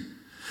amazing.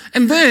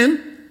 And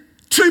then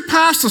 2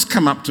 pastors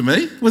come up to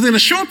me within a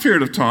short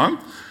period of time.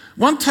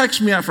 One takes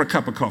me out for a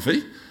cup of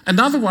coffee,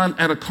 another one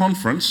at a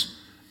conference,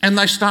 and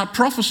they start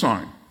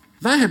prophesying.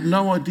 They had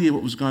no idea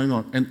what was going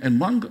on.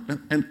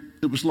 And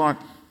it was like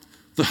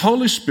the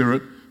Holy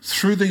Spirit,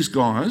 through these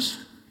guys,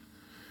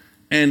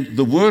 and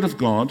the Word of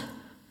God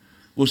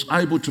was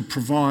able to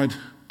provide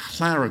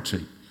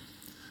clarity.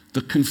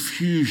 The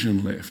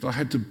confusion left. I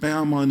had to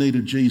bow my knee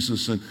to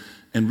Jesus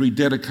and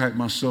rededicate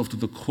myself to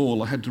the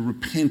call. I had to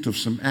repent of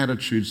some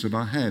attitudes that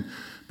I had.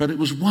 But it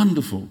was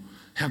wonderful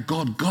how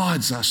God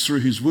guides us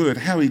through his word,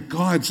 how he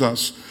guides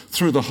us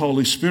through the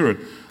Holy Spirit.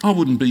 I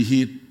wouldn't be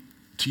here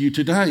to you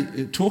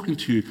today talking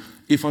to you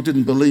if I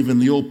didn't believe in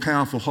the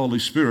all-powerful Holy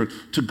Spirit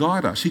to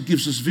guide us. He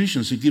gives us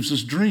visions. He gives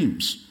us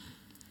dreams.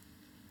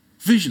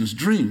 Visions,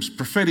 dreams,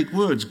 prophetic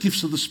words,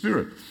 gifts of the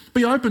Spirit.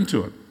 Be open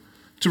to it,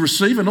 to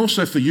receive, and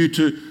also for you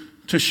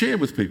to share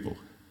with people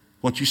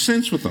what you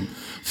sense with them.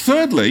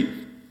 Thirdly,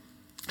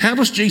 how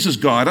does Jesus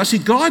guide us? He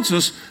guides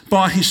us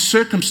by his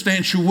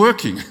circumstantial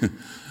working.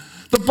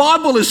 The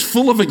Bible is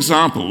full of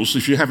examples,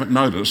 if you haven't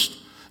noticed,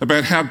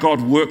 about how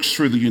God works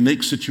through the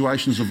unique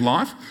situations of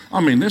life.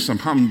 I mean, there's some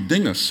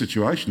humdinger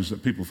situations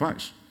that people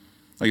face.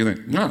 Like you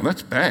think, no,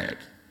 that's bad.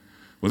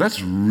 Well, that's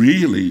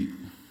silly.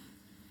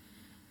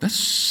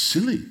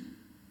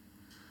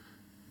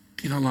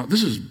 Like,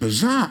 this is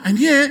bizarre. And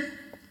yet,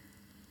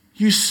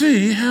 you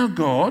see how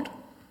God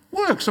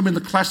works. I mean,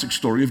 the classic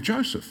story of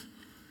Joseph.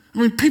 I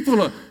mean,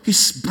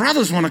 his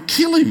brothers want to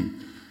kill him.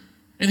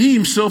 And he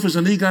himself is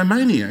an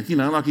egomaniac,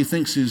 like he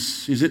thinks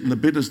he's eating the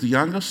bit as the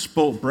youngest,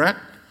 spoilt brat.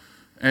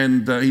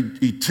 And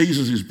he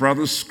teases his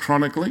brothers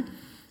chronically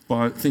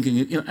by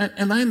thinking,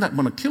 and they end up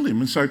want to kill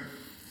him.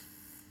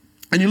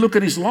 And you look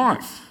at his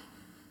life.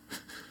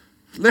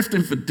 Left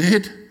him for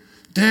dead.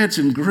 Dad's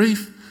in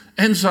grief.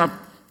 Ends up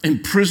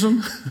in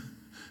prison.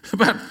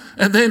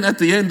 And then at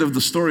the end of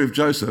the story of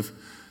Joseph,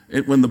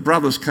 when the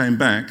brothers came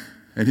back,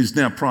 and he's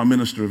now Prime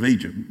Minister of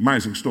Egypt,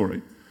 amazing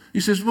story, he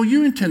says, well,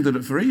 you intended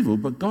it for evil,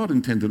 but God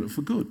intended it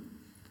for good.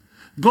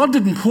 God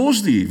didn't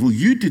cause the evil,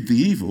 you did the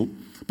evil,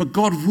 but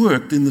God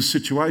worked in the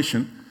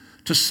situation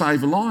to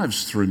save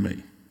lives through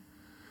me.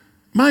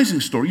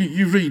 Amazing story.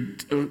 You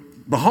read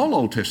the whole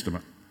Old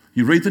Testament.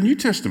 You read the New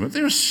Testament.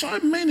 There are so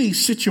many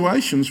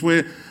situations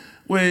where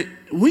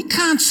we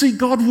can't see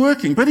God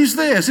working, but he's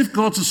there as if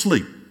God's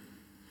asleep,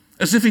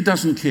 as if he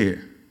doesn't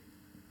care.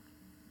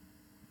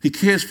 He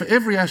cares for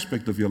every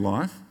aspect of your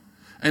life,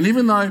 and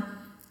even though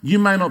you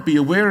may not be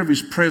aware of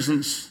his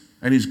presence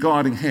and his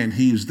guiding hand,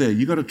 he is there.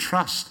 You've got to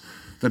trust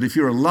that if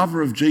you're a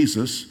lover of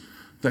Jesus,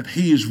 that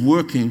he is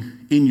working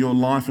in your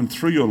life and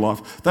through your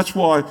life. That's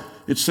why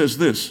it says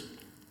this,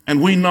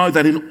 and we know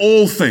that in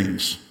all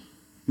things,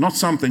 not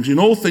some things, in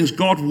all things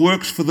God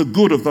works for the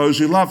good of those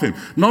who love him.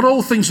 Not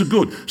all things are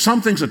good.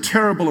 Some things are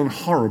terrible and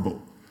horrible.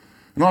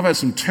 And I've had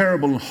some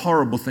terrible and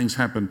horrible things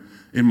happen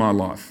in my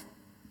life.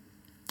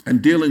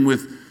 And dealing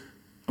with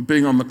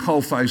being on the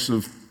coalface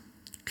of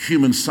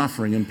human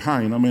suffering and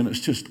pain, I mean, it's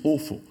just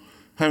awful.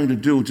 Having to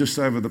deal just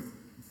over the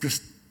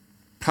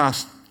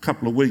past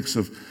couple of weeks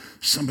of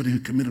somebody who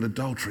committed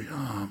adultery.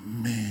 Oh,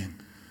 man.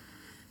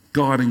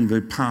 Guiding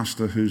the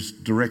pastor who's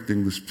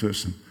directing this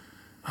person.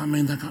 I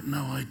mean, they've got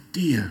no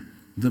idea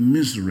the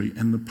misery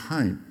and the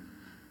pain.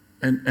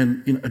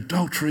 And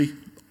adultery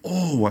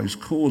always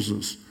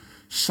causes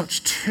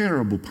such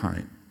terrible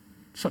pain,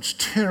 such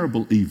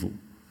terrible evil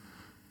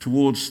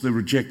towards the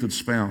rejected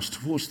spouse,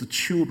 towards the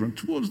children,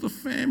 towards the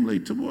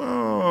family.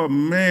 Oh,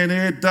 man,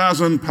 it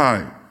doesn't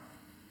pay.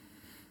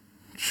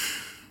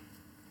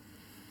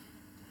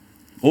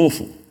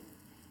 Awful.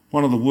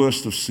 One of the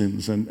worst of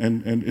sins, and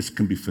it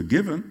can be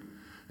forgiven,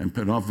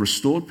 and I've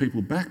restored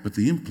people back, but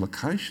the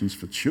implications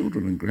for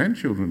children and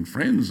grandchildren and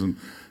friends, and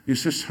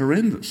it's just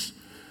horrendous.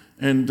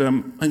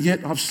 And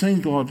yet I've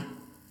seen God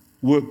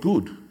work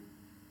good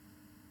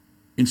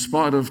in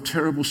spite of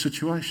terrible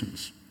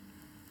situations.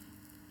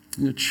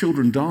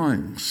 Children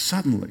dying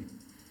suddenly.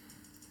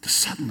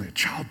 Suddenly a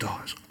child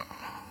dies.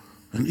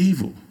 And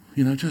evil,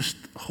 just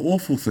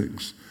awful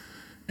things.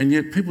 And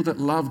yet people that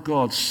love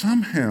God,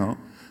 somehow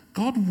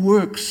God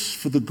works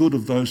for the good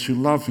of those who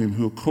love him,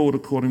 who are called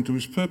according to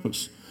his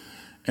purpose.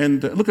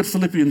 And look at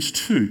Philippians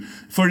 2.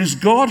 For it is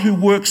God who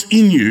works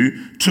in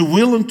you to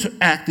will and to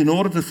act in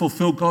order to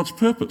fulfill God's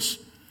purpose.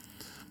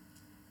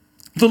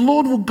 The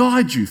Lord will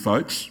guide you,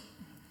 folks,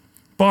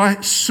 by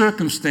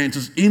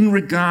circumstances in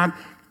regard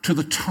to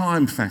the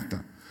time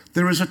factor.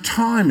 There is a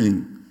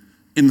timing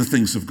in the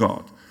things of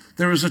God.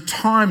 There is a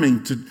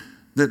timing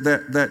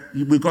that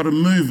we've got to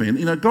move in.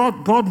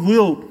 God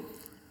will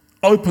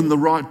open the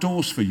right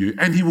doors for you,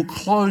 and he will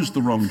close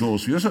the wrong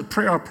doors for you. That's a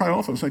prayer I pray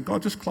often. I say,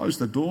 God, just close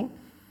the door.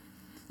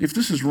 If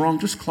this is wrong,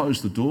 just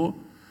close the door.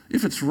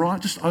 If it's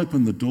right, just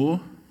open the door.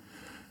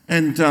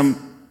 And,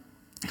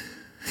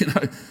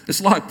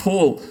 it's like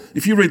Paul.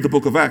 If you read the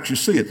book of Acts, you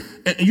see it.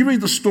 And you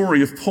read the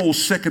story of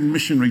Paul's second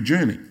missionary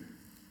journey.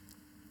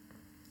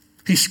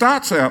 He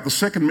starts out the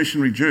second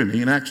missionary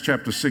journey in Acts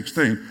chapter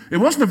 16. It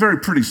wasn't a very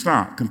pretty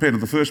start compared to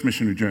the first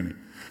missionary journey.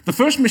 The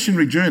first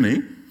missionary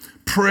journey,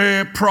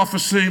 prayer,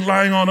 prophecy,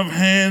 laying on of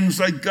hands,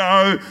 they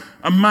go,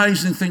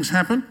 amazing things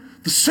happen.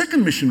 The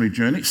second missionary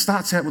journey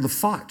starts out with a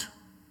fight.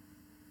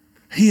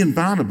 He and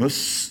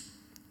Barnabas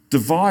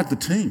divide the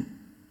team.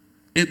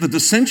 The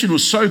dissension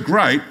was so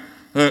great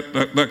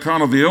that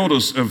kind of the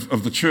elders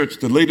of the church,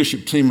 the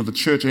leadership team of the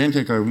church at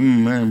Antioch go,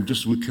 man,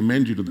 just we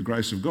commend you to the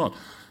grace of God.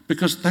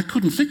 Because they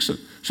couldn't fix it.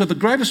 So the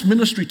greatest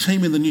ministry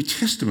team in the New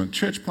Testament,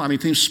 church planting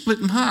team, split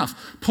in half.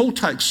 Paul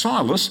takes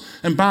Silas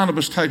and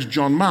Barnabas takes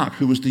John Mark,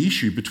 who was the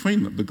issue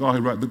between them, the guy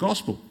who wrote the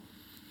gospel.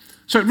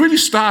 So it really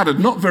started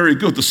not very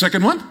good, the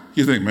second one.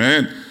 You think,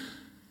 man,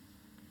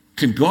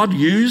 can God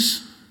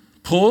use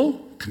Paul,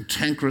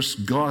 cantankerous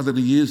guy that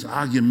he is,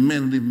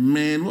 argumentative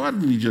man, why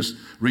didn't he just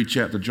reach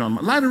out to John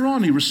Mark? Later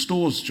on, he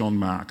restores John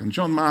Mark, and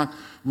John Mark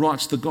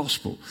writes the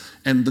gospel.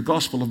 And the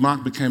gospel of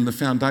Mark became the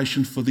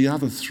foundation for the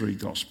other three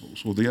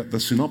gospels, or the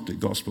synoptic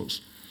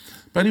gospels.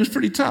 But he was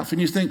pretty tough. And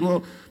you think,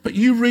 well, but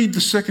you read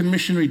the second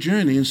missionary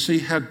journey and see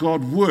how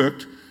God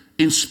worked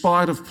in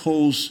spite of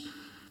Paul's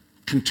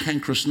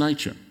cantankerous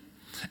nature.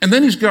 And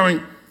then he's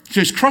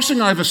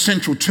crossing over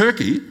central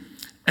Turkey,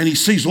 and he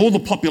sees all the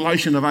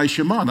population of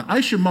Asia Minor.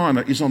 Asia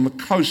Minor is on the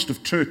coast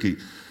of Turkey,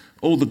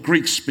 all the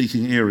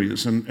Greek-speaking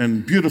areas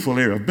and beautiful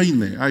area. I've been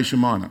there, Asia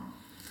Minor.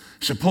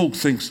 So Paul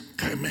thinks,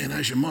 okay, man,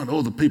 Asia Minor,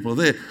 all the people are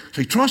there.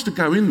 So he tries to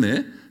go in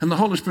there, and the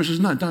Holy Spirit says,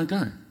 no, don't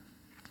go.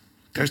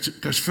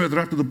 Goes further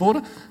up to the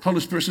border. Holy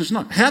Spirit says,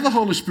 no. How the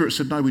Holy Spirit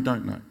said, no, we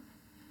don't know.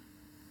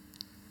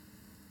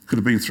 Could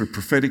have been through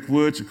prophetic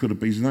words. It could have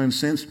been his own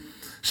sense.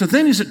 So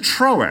then he's at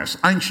Troas,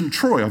 ancient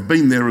Troy. I've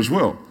been there as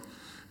well.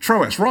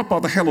 Troas, right by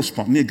the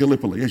Hellespont, near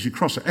Gallipoli, as you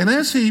cross it. And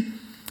as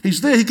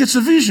he's there, he gets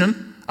a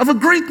vision of a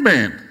Greek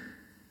man.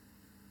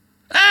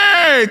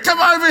 Hey, come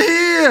over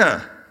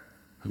here.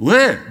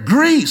 Where?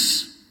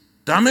 Greece,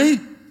 dummy.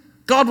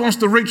 God wants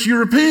to reach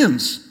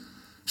Europeans.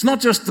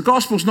 The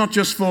gospel's not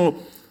just for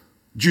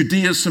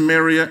Judea,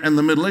 Samaria, and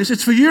the Middle East,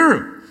 it's for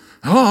Europe.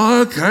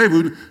 Oh, okay.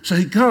 So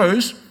he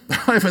goes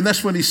over, and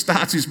that's when he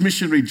starts his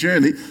missionary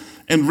journey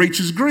and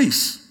reaches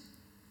Greece.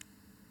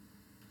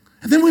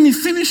 And then when he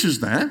finishes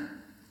that,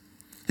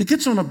 he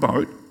gets on a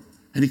boat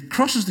and he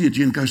crosses the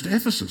Aegean and goes to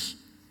Ephesus.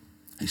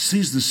 He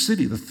sees the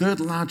city, the third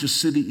largest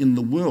city in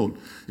the world.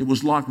 It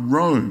was like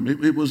Rome.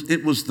 It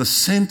was the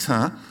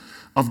centre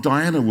of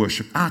Diana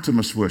worship,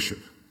 Artemis worship.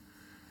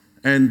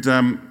 And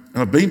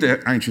I've been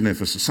to ancient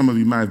Ephesus. Some of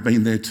you may have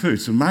been there too.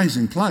 It's an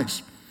amazing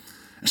place.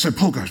 And so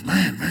Paul goes,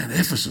 man,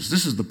 Ephesus,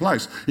 this is the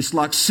place. It's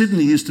like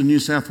Sydney is to New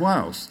South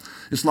Wales.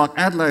 It's like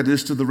Adelaide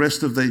is to the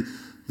rest of the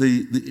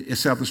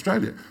South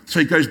Australia. So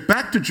he goes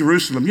back to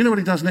Jerusalem. You know what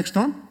he does next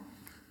time?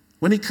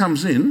 When he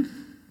comes in,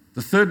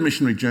 the third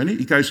missionary journey,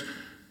 he goes,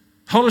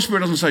 Holy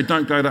Spirit doesn't say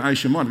don't go to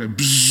Asia Minor. Go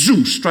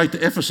zoom straight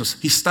to Ephesus.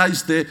 He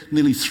stays there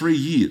nearly 3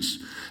 years.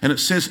 And it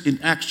says in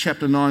Acts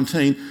chapter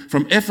 19,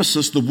 from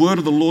Ephesus, the word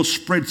of the Lord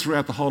spread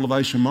throughout the whole of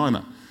Asia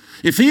Minor.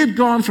 If he had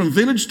gone from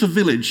village to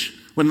village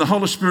when the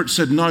Holy Spirit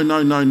said no,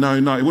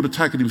 it would have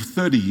taken him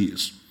 30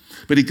 years.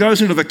 But he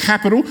goes into the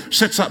capital,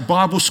 sets up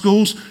Bible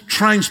schools,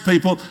 trains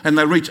people, and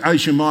they reach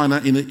Asia Minor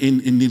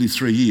in nearly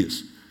 3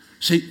 years.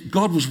 See,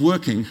 God was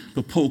working,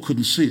 but Paul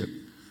couldn't see it.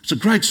 It's a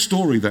great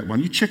story, that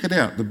one. You check it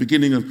out, the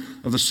beginning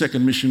of the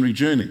second missionary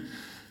journey.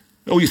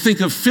 Or you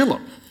think of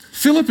Philip.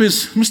 Philip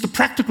is Mr.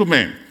 Practical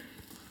Man.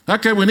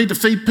 Okay, we need to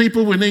feed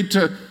people. We need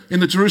to,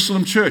 in the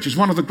Jerusalem church, he's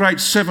one of the great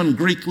 7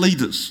 Greek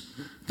leaders,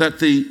 that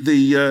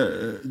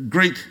the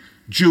Greek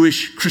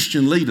Jewish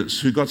Christian leaders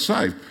who got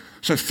saved.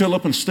 So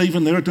Philip and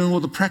Stephen, they're doing all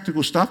the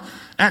practical stuff.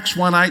 Acts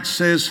 1:8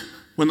 says,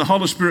 when the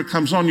Holy Spirit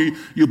comes on you,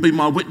 you'll be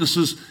my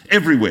witnesses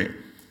everywhere.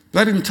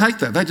 They didn't take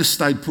that. They just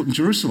stayed put in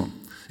Jerusalem.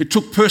 It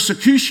took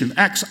persecution,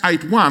 Acts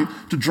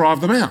 8:1, to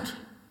drive them out.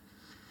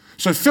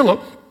 So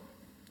Philip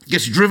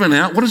gets driven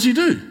out. What does he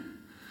do?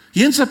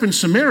 He ends up in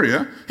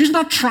Samaria. He's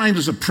not trained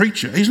as a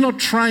preacher. He's not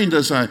trained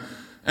as an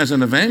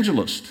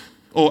evangelist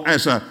or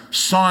as a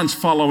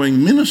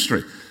signs-following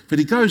ministry. But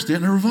he goes there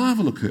and a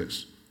revival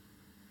occurs.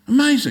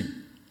 Amazing.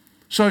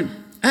 So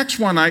Acts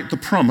 1:8, the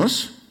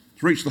promise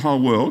to reach the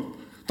whole world.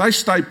 They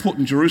stay put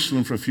in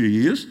Jerusalem for a few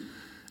years.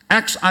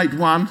 Acts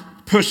 8:1,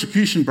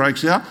 persecution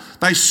breaks out.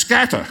 They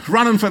scatter,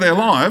 running for their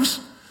lives.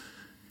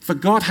 For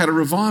God had a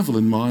revival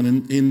in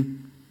mind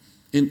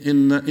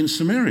in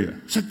Samaria.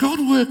 So God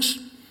works.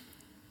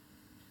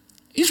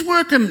 He's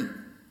working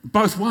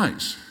both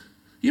ways.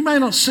 You may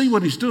not see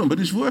what he's doing, but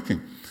he's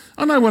working.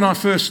 I know when I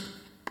first,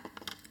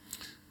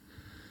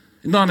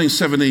 in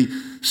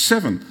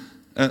 1977,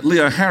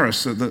 Leo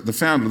Harris, the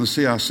founder of the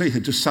CRC,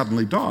 had just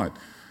suddenly died.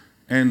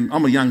 And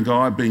I'm a young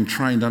guy being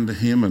trained under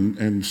him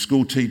and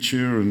school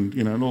teacher and,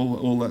 you know, and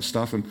all that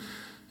stuff. And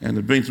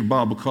had been through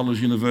Bible College,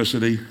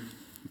 University.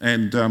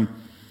 And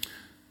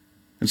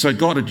so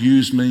God had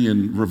used me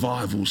in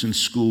revivals in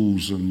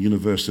schools and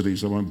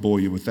universities. I won't bore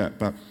you with that.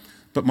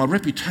 But my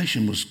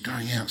reputation was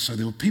going out. So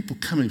there were people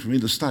coming from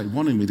interstate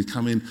wanting me to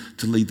come in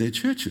to lead their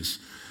churches.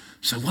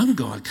 So one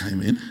guy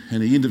came in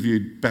and he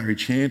interviewed Barry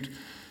Chant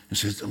and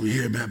says, we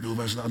hear about Bill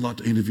Vassalakas. I'd like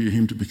to interview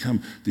him to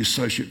become the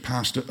associate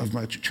pastor of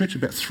my church,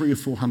 about 300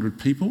 or 400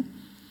 people.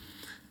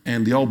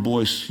 And the old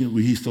boys, you know,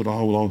 he thought,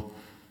 oh, well,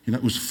 you know,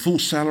 it was full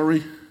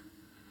salary,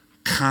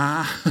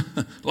 car.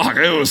 Like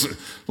it was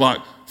like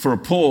for a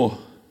poor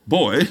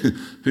boy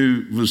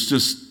who was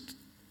just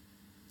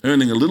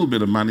earning a little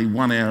bit of money,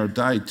 1 hour a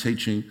day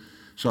teaching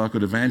so I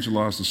could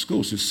evangelise the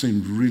schools. It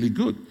seemed really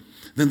good.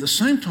 Then at the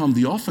same time,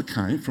 the offer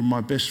came from my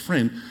best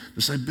friend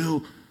to say,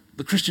 Bill,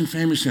 the Christian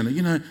Family Centre,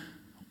 you know,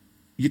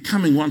 you're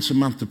coming once a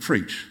month to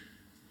preach,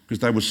 because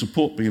they would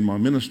support me in my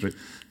ministry,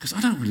 because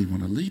I don't really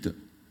want to lead it.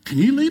 Can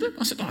you lead it?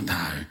 I said, oh,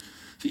 no.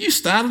 So you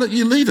started it,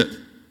 you lead it.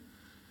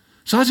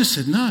 So I just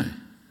said no.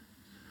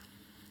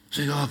 He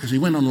said, oh, because he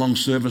went on long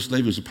service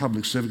leave as a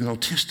public servant, because I'll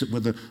test it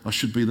whether I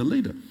should be the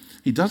leader.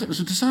 He does it, it was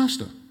a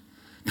disaster.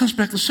 Comes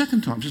back the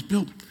second time, says,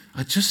 Bill,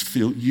 I just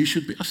feel you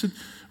should be. I said,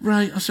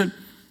 Ray,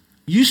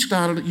 you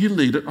started it, you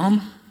lead it.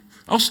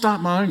 I'll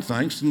start my own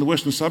things in the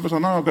Western Suburbs. I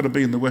know I've got to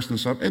be in the Western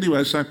Suburbs.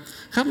 Anyway, so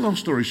cut a long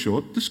story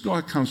short, this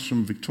guy comes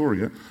from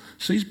Victoria,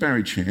 sees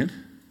Barry Chant.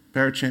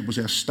 Barry Chant was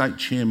our state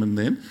chairman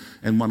then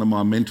and one of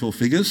my mentor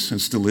figures,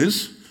 and still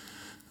is.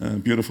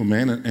 Beautiful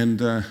man.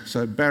 And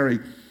so Barry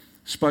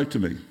spoke to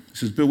me. He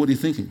says, Bill, what are you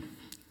thinking?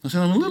 I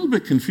said, I'm a little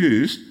bit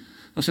confused.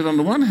 I said, on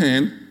the one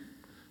hand,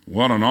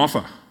 what an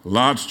offer.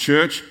 Large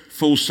church,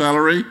 full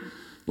salary,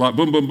 like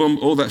boom, boom, boom,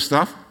 all that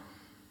stuff.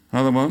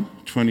 Another one,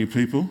 20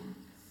 people.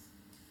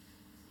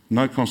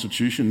 No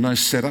constitution, no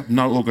setup,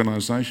 no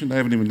organisation. They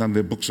haven't even done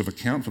their books of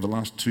account for the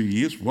last 2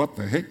 years. What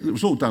the heck? It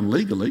was all done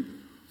legally.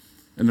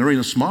 And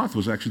Narina Smythe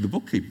was actually the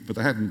bookkeeper, but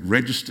they hadn't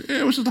registered. Yeah,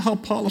 it was just a whole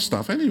pile of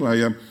stuff.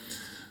 Anyway,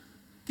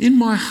 in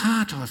my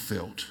heart I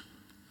felt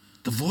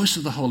the voice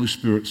of the Holy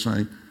Spirit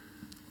saying,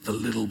 the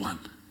little one,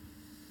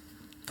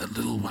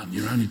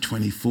 you're only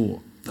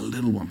 24, the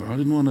little one. But I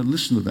didn't want to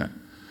listen to that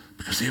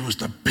because there was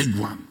the big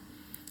one.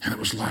 And it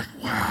was like,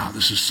 wow,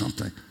 this is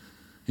something.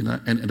 You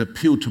know, and it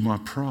appealed to my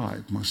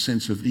pride, my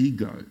sense of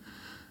ego.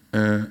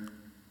 I'm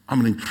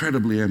an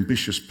incredibly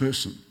ambitious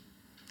person.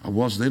 I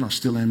was then, I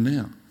still am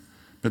now.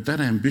 But that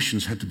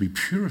ambitions had to be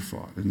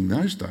purified. And in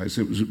those days,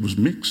 it was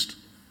mixed.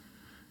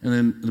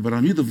 But I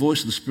knew the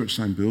voice of the Spirit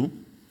saying, Bill,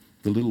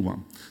 the little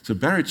one. So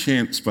Barry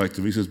Chant spoke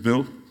to me. He says,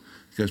 Bill,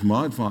 he goes,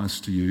 my advice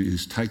to you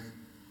is take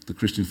the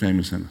Christian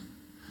Family Centre.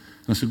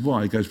 And I said,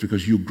 why? He goes,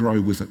 because you'll grow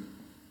with it.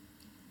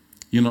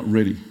 You're not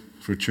ready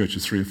for a church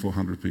of 300 or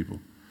 400 people.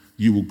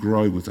 You will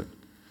grow with it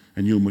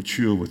and you'll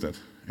mature with it.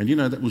 And you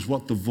know, that was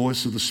what the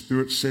voice of the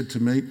Spirit said to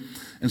me.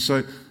 And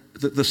so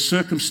the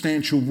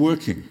circumstantial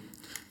working,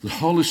 the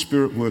Holy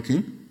Spirit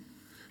working,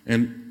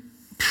 and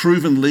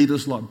proven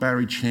leaders like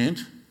Barry Chant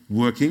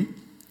working,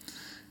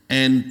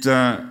 and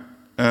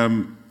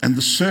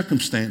the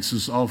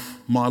circumstances of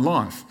my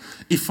life.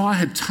 If I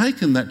had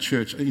taken that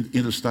church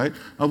interstate,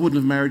 I wouldn't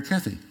have married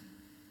Kathy.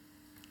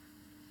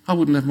 I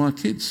wouldn't have my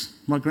kids,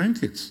 my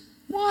grandkids.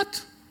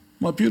 What?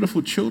 My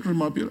beautiful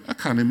children, I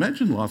can't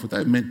imagine life what they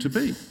were meant to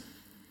be.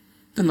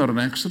 They're not an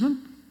accident.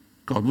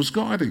 God was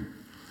guiding.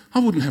 I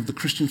wouldn't have the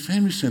Christian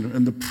Family Centre,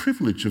 and the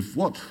privilege of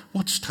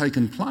what's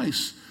taken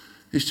place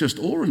is just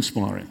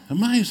awe-inspiring,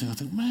 amazing. I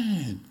think,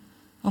 man,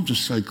 I'm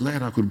just so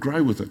glad I could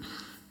grow with it,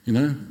 you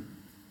know,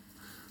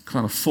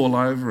 kind of fall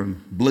over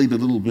and bleed a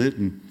little bit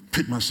and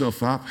pick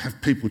myself up,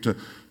 have people to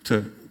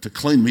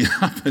clean me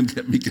up and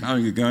get me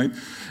going again.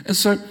 And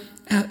so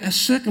our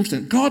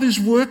circumstance, God is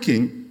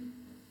working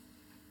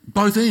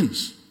both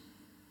ends.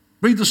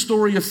 Read the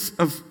story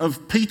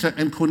of Peter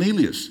and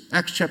Cornelius,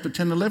 Acts chapter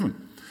 10,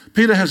 11.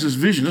 Peter has this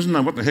vision, doesn't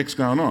know what the heck's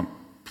going on.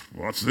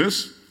 What's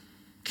this?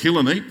 Kill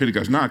and eat? Peter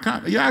goes, no, I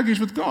can't. He argues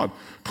with God.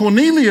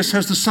 Cornelius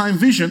has the same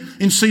vision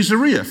in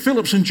Caesarea,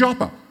 Philip's in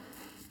Joppa.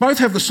 Both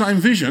have the same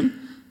vision.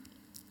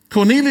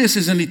 Cornelius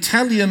is an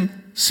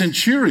Italian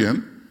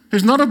centurion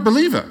who's not a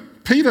believer.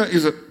 Peter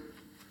is a...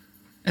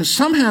 And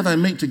somehow they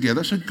meet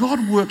together. So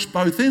God works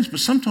both ends,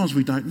 but sometimes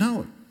we don't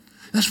know it.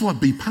 That's why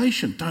be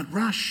patient, don't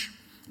rush.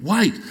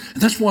 Wait.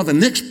 And that's why the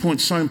next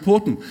point's so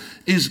important,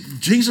 is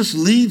Jesus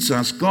leads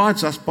us,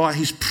 guides us by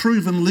his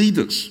proven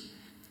leaders.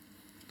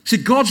 See,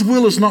 God's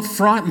will is not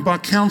frightened by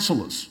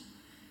counsellors.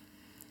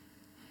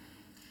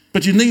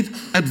 But you need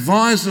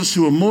advisors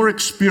who are more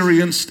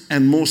experienced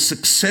and more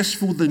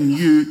successful than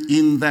you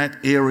in that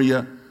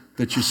area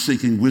that you're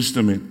seeking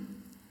wisdom in.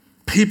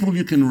 People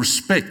you can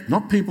respect,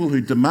 not people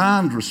who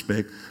demand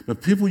respect,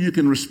 but people you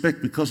can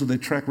respect because of their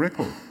track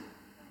record,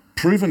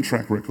 proven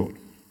track record.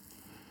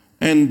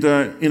 And,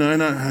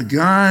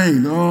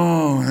 again,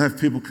 I have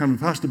people come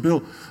to Pastor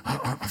Bill,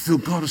 I feel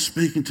God is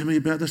speaking to me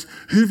about this.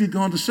 Who have you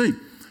gone to see?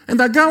 And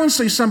they go and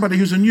see somebody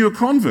who's a newer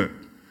convert.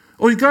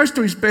 Or he goes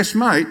to his best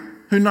mate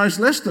who knows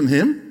less than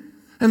him,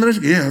 and they're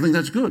like, yeah, I think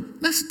that's good.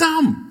 That's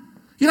dumb.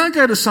 You don't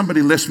go to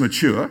somebody less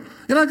mature.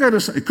 You don't go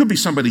to, it could be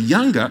somebody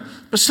younger,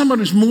 but somebody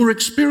who's more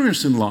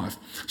experienced in life.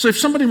 So if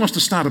somebody wants to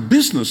start a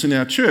business in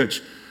our church,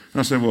 and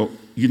I say, well,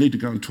 you need to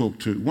go and talk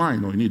to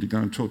Wayne, or you need to go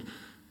and talk...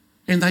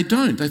 And they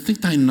don't. They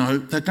think they know.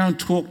 They go and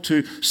talk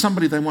to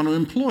somebody they want to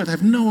employ. They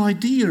have no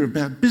idea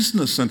about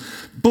business and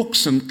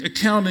books and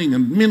accounting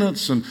and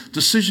minutes and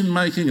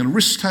decision-making and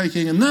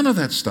risk-taking and none of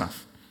that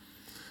stuff.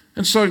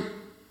 And so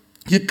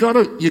you've got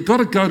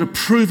to go to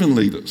proven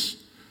leaders,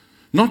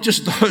 not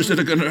just those that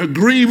are going to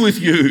agree with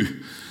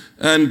you.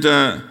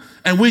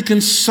 And we can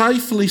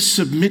safely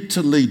submit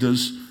to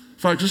leaders,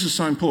 folks, this is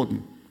so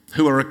important,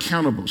 who are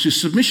accountable. See,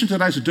 submission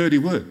today is a dirty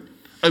word.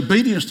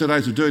 Obedience today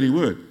is a dirty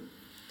word.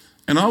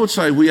 And I would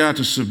say we are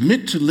to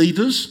submit to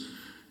leaders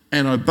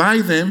and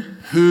obey them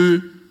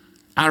who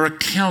are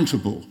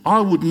accountable. I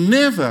would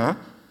never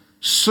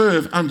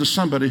serve under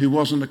somebody who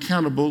wasn't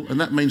accountable, and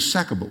that means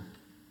sackable.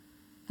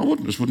 I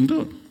just wouldn't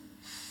do it.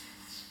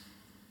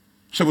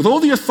 So with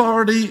all the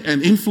authority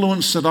and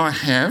influence that I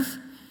have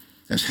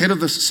as head of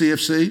the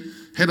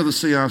CFC, head of the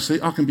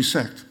CRC, I can be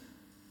sacked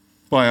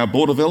by our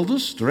board of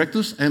elders,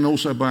 directors, and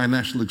also by our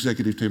national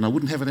executive team. I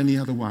wouldn't have it any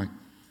other way.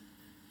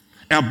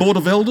 Our board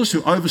of elders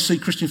who oversee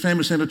Christian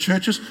Family Centre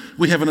churches,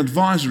 we have an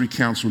advisory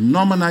council,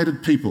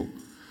 nominated people,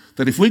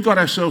 that if we got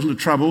ourselves into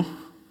trouble,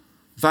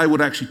 they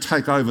would actually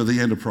take over the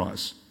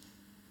enterprise.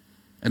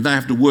 And they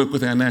have to work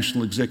with our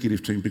national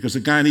executive team because,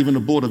 again, even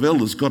a board of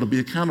elders got to be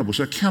accountable.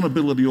 So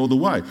accountability all the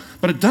way.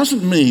 But it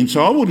doesn't mean,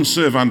 so I wouldn't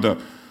serve under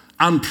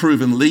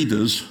unproven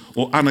leaders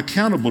or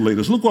unaccountable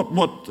leaders. Look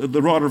what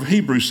the writer of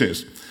Hebrews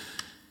says.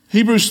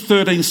 Hebrews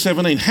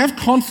 13:17, have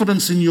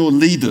confidence in your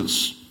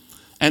leaders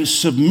and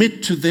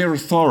submit to their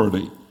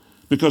authority,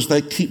 because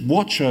they keep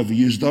watch over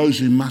you as those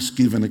who must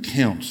give an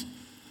account.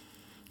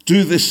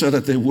 Do this so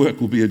that their work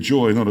will be a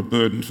joy, not a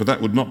burden, for that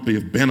would not be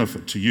of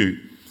benefit to you.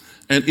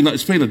 And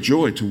it's been a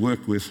joy to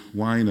work with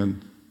Wayne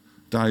and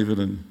David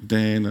and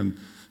Dan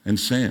and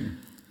Sam.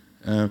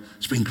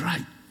 It's been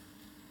great.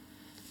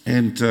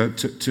 And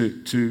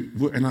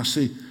and I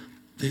see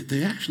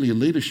they're actually a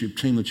leadership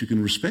team that you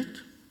can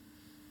respect.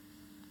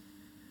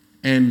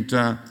 And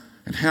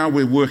how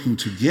we're working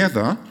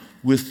together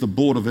with the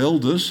board of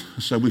elders.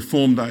 So we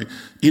formed a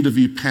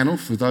interview panel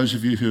for those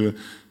of you who are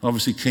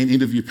obviously keen.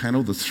 Interview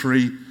panel, the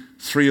three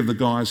 3 of the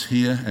guys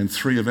here and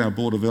 3 of our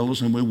board of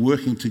elders, and we're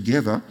working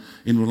together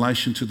in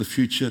relation to the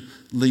future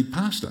lead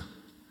pastor.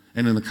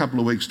 And in a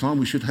couple of weeks' time,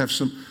 we should have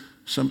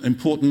some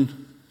important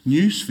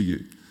news for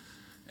you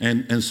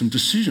and some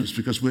decisions,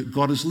 because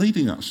God is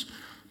leading us.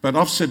 But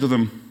I've said to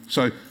them,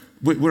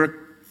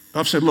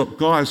 I've said, look,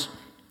 guys,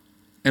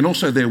 and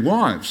also their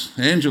wives,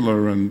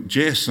 Angela and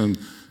Jess and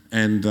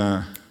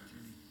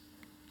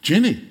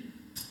Jenny,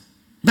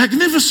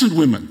 magnificent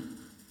women.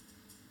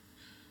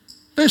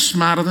 They're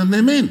smarter than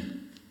their men.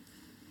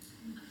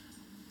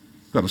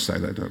 Got to say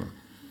that, don't I?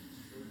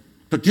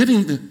 But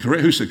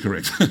who said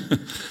correct?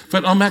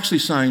 But I'm actually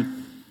saying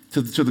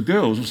to the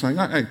girls, I'm saying,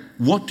 hey,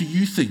 what do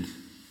you think?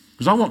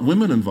 Because I want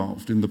women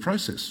involved in the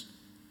process.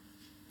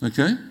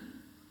 Okay?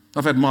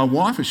 I've had my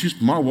wife,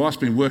 my wife's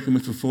been working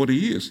with for 40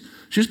 years.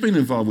 She's been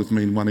involved with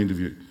me in one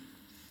interview,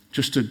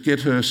 just to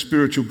get her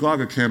spiritual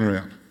Geiger counter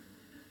out.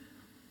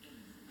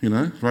 You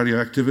know,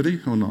 radioactivity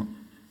or not?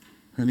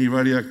 Any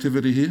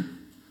radioactivity here?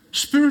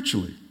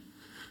 Spiritually.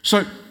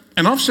 So,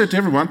 and I've said to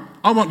everyone,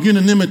 I want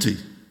unanimity.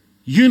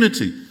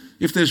 Unity.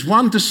 If there's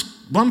one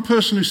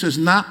person who says,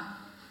 nah,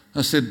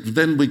 I said,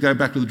 then we go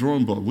back to the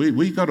drawing board.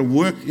 We got to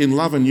work in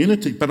love and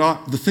unity.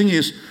 But the thing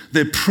is,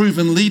 they're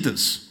proven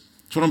leaders.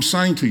 That's what I'm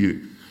saying to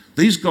you.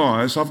 These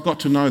guys, I've got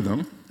to know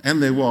them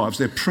and their wives.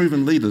 They're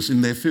proven leaders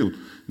in their field.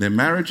 Their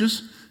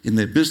marriages, in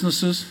their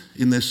businesses,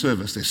 in their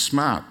service. They're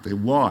smart, they're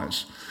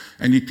wise.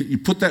 And you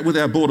put that with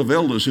our board of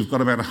elders who've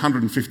got about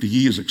 150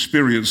 years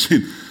experience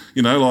in,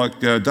 like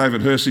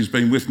David Hersey's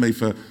been with me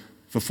for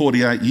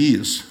 48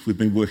 years. We've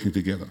been working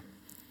together.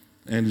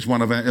 And he's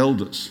one of our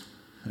elders.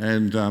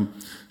 And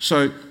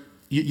so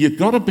you've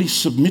got to be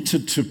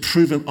submitted to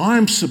proven. I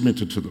am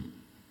submitted to them.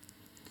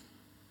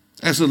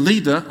 As a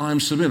leader, I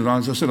am submitted.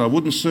 As I said, I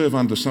wouldn't serve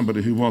under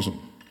somebody who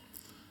wasn't.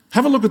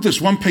 Have a look at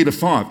this, 1 Peter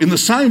 5. In the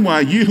same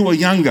way, you who are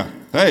younger,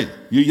 hey,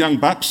 you young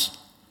bucks,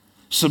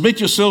 submit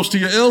yourselves to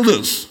your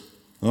elders.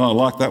 Oh, I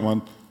like that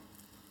one.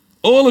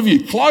 All of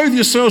you, clothe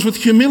yourselves with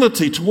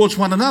humility towards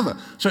one another.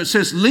 So it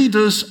says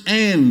leaders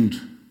and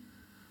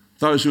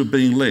those who are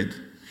being led.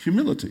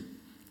 Humility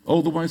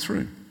all the way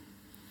through.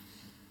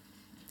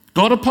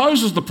 God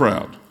opposes the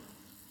proud,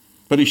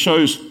 but he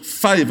shows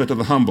favour to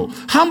the humble.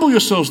 Humble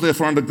yourselves,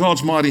 therefore, under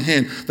God's mighty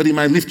hand, that he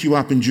may lift you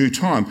up in due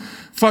time.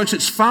 Folks,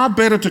 it's far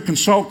better to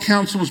consult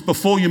counsellors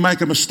before you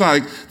make a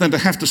mistake than to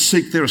have to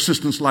seek their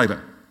assistance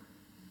later.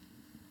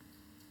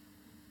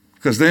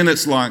 Because then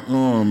it's like,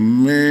 oh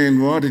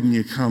man, why didn't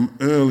you come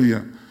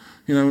earlier?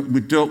 We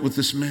dealt with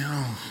this man.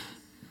 Oh,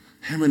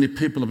 how many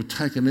people have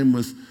taken in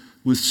with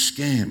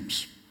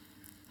scams?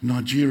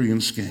 Nigerian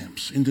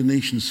scams,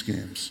 Indonesian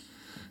scams.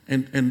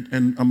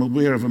 And I'm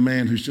aware of a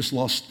man who's just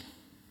lost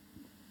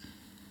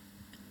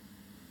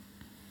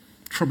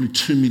probably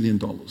 $2 million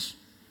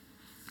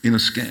in a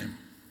scam.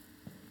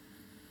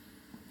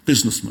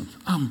 Businessman,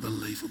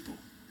 unbelievable.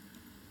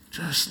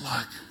 Just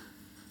like,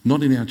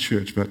 not in our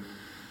church, but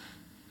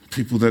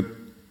people that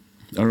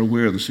are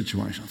aware of the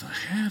situation. I thought,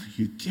 how do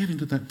you get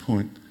into that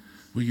point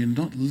where you're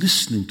not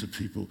listening to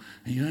people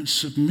and you don't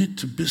submit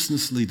to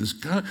business leaders?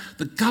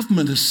 The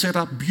government has set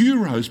up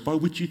bureaus by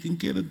which you can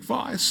get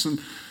advice,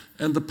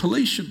 and the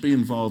police should be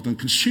involved, and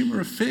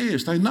consumer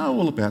affairs. They know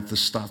all about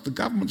this stuff. The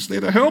government's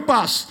there to help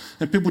us,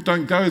 and people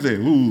don't go there.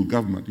 Ooh,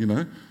 government,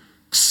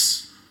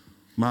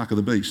 mark of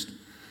the beast.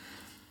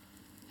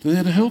 They're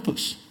there to help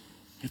us.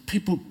 If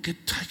people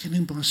get taken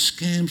in by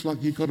scams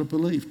like you've got to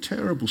believe,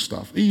 terrible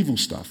stuff, evil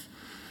stuff.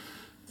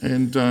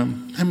 And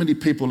how many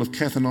people have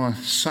Kath and I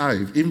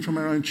saved, even from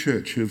our own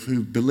church,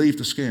 who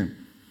believed a scam?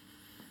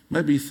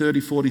 Maybe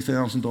 $30,000,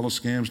 $40,000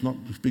 scams, not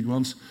big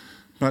ones.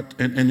 But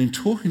and in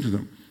talking to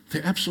them,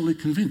 they're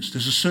absolutely convinced.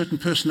 There's a certain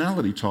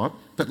personality type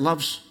that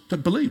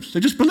believes.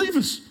 They're just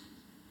believers.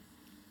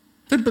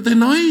 But they're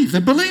naive.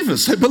 They're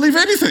believers. They believe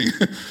anything.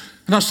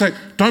 And I say,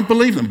 don't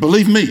believe them.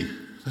 Believe me.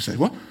 They say,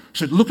 what? I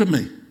said, look at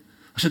me.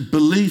 I said,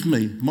 believe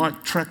me, my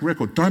track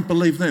record. Don't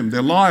believe them.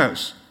 They're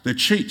liars. They're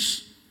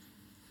cheats.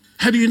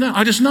 How do you know?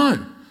 I just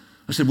know.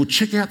 I said, well,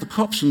 check out the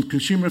cops and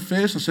Consumer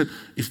Affairs. I said,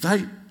 if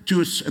they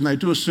do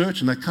a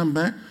search and they come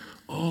back,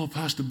 oh,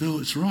 Pastor Bill,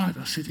 it's right.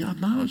 I said, yeah, I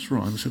know it's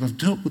right. I said, I've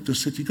dealt with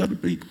this. I said, you've got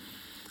to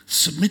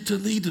submit to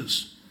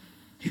leaders.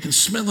 You can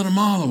smell it a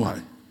mile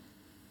away.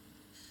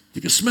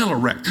 You can smell a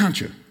rat, can't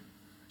you?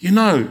 You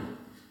know.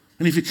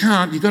 And if you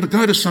can't, you've got to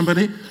go to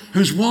somebody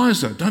who's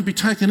wiser. Don't be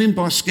taken in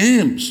by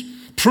scams.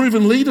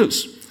 Proven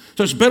leaders.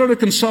 So it's better to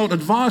consult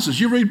advisors.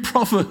 You read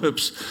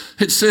Proverbs.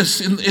 It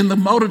says, in the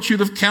multitude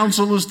of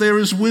counselors there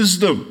is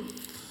wisdom.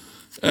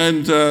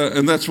 And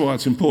that's why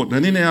it's important.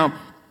 And in our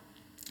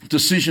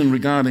decision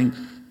regarding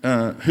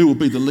who will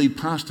be the lead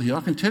pastor here,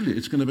 I can tell you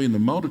it's going to be in the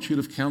multitude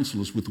of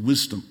counsellors with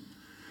wisdom,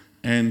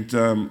 and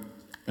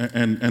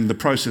the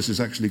process is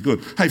actually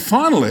good. Hey,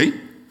 finally,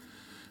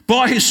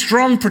 by his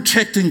strong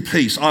protecting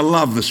peace, I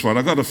love this one.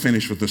 I've got to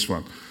finish with this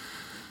one.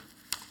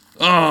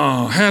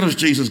 Oh, how does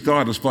Jesus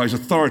guide us? By his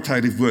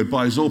authoritative word,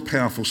 by his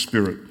all-powerful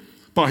spirit,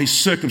 by his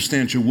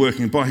circumstantial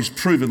working, by his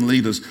proven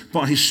leaders,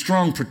 by his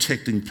strong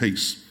protecting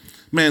peace.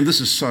 Man,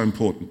 this is so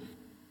important.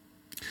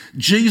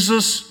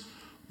 Jesus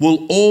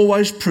will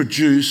always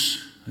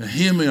produce,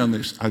 hear me on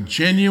this, a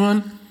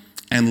genuine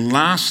and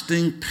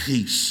lasting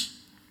peace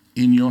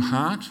in your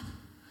heart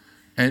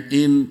and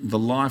in the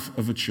life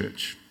of a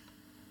church.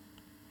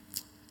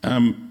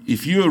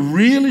 If you are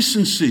really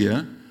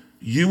sincere,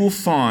 you will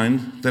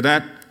find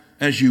that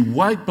as you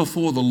wait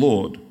before the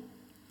Lord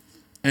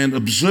and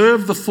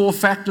observe the 4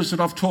 factors that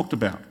I've talked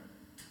about,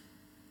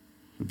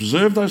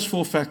 observe those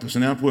 4 factors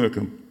and outwork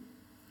them,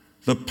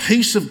 the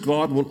peace of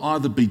God will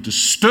either be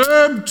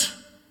disturbed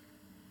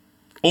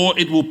or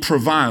it will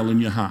prevail in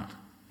your heart.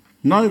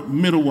 No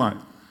middle way.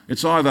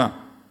 It's either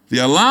the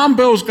alarm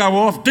bells go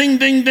off, ding,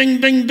 ding,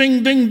 ding, ding,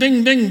 ding, ding,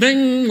 ding, ding,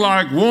 ding,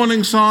 like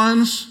warning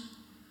signs,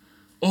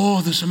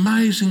 or this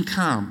amazing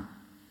calm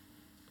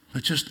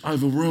that just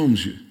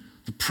overwhelms you.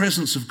 The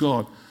presence of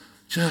God.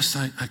 Just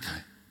say,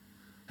 okay,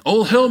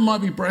 all hell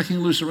might be breaking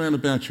loose around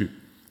about you,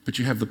 but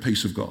you have the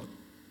peace of God.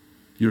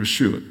 You're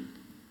assured.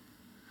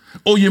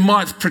 Or you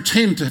might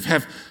pretend to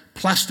have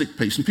plastic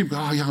peace, and people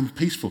go, oh yeah, I'm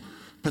peaceful,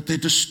 but they're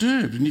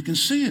disturbed, and you can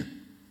see it.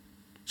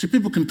 See,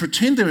 people can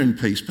pretend they're in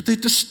peace, but they're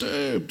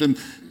disturbed, and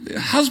their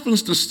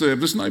husband's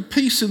disturbed. There's no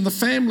peace in the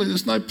family.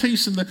 There's no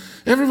peace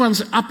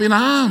everyone's up in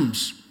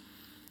arms.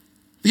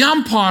 The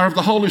umpire of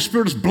the Holy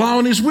Spirit is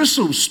blowing his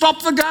whistle.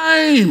 Stop the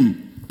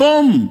game.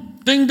 Boom.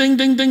 Ding, ding,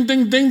 ding, ding,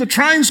 ding, ding. The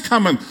train's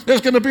coming. There's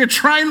going to be a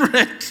train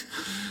wreck.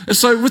 And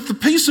so with the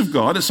peace of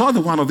God, it's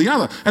either one or the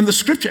other. And the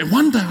scripture, and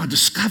one day I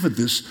discovered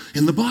this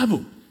in the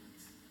Bible.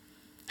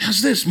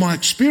 How's this? My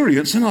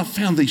experience, and I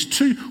found these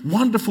 2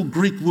 wonderful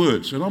Greek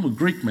words. And I'm a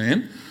Greek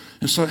man.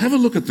 And so have a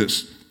look at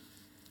this.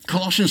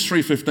 Colossians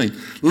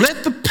 3:15.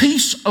 Let the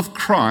peace of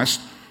Christ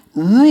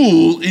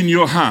rule in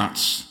your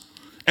hearts.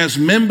 As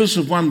members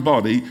of one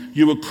body,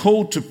 you are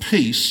called to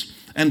peace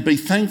and be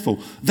thankful.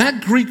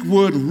 That Greek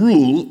word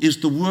rule is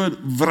the word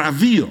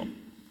bravio.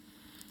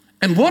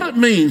 And what it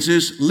means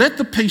is let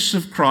the peace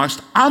of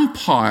Christ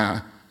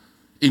umpire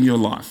in your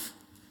life.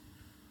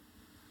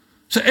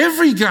 So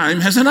every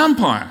game has an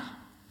umpire,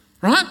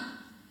 right?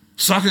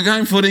 Soccer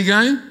game, footy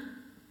game,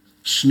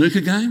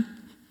 snooker game.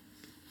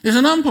 There's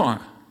an umpire.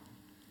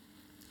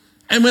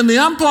 And when the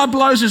umpire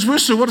blows his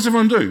whistle, what does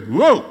everyone do?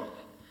 Whoa,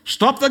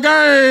 stop the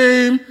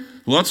game.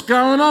 What's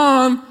going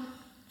on?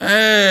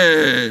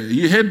 Hey,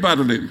 you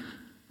headbutted him.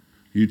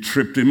 You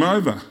tripped him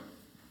over.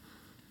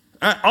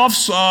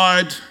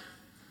 Offside.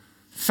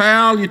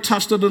 Foul, you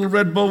touched a little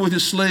red ball with your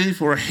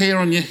sleeve, or a hair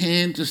on your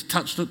hand, just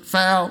touched it.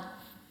 Foul.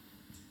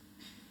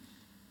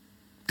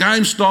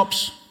 Game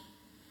stops.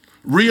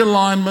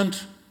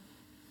 Realignment.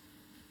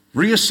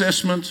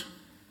 Reassessment.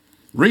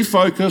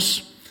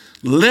 Refocus.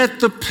 Let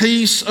the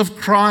peace of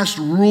Christ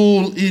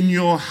rule in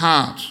your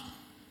heart.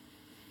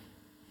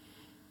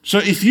 So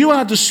if you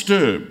are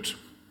disturbed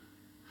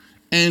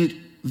and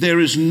there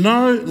is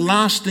no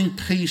lasting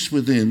peace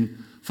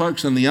within,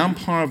 folks, and the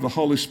umpire of the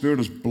Holy Spirit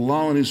is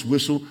blowing his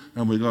whistle,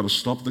 and we've got to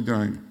stop the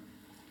game.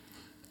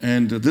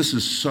 And this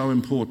is so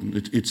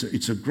important.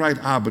 It's a great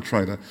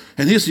arbitrator.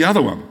 And here's the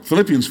other one,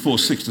 Philippians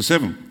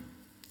 4:6-7.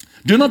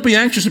 Do not be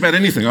anxious about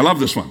anything. I love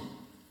this one.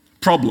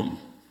 Problem.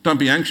 Don't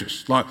be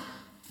anxious. Like,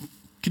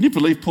 can you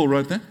believe Paul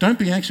wrote that? Don't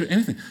be anxious about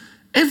anything.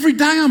 Every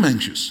day I'm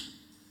anxious.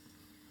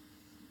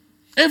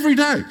 Every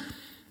day.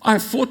 I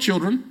have 4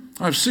 children.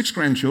 I have 6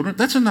 grandchildren.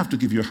 That's enough to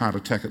give you a heart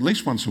attack at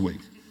least once a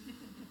week.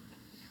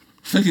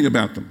 Thinking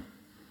about them.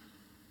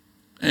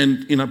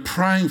 And,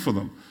 praying for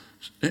them.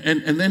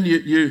 And then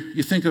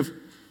you think of,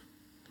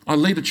 I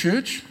lead a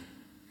church.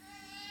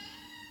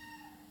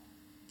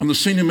 I'm the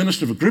senior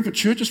minister of a group of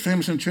churches,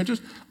 family-centered churches.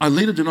 I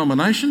lead a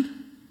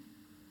denomination.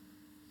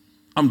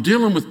 I'm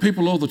dealing with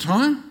people all the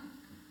time.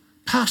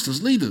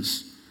 Pastors,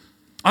 leaders.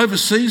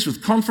 Overseas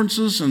with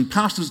conferences and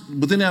pastors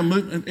within our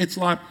movement. It's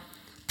like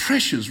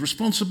pressures,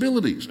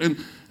 responsibilities. And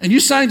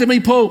you're saying to me,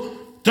 Paul,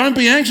 don't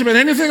be anxious about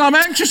anything. I'm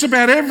anxious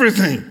about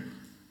everything.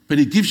 But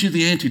he gives you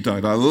the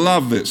antidote. I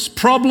love this.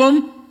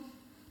 Problem,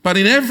 but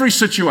in every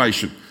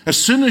situation, as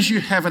soon as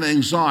you have an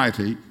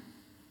anxiety,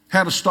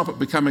 how to stop it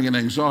becoming an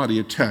anxiety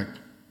attack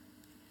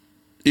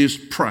is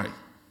pray.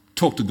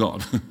 Talk to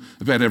God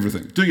about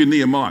everything. Do your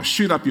Nehemiah.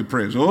 Shoot up your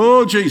prayers.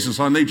 Oh, Jesus,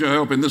 I need your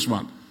help in this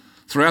one.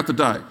 Throughout the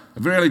day.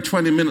 Rarely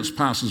 20 minutes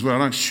passes where I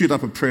don't shoot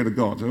up a prayer to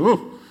God.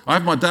 Oh, I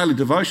have my daily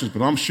devotions,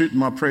 but I'm shooting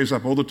my prayers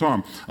up all the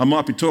time. I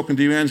might be talking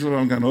to you, Angela,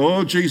 I'm going,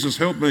 oh, Jesus,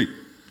 help me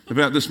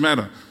about this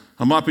matter.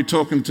 I might be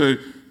talking to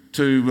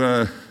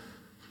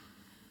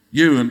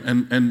you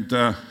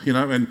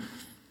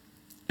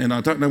and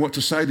I don't know what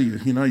to say to you.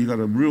 You've got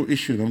a real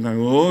issue. And I'm going,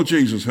 oh,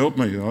 Jesus, help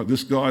me.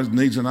 This guy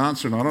needs an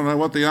answer and I don't know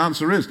what the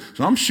answer is.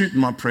 So I'm shooting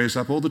my prayers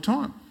up all the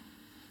time.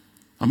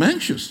 I'm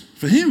anxious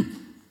for him.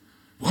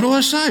 What do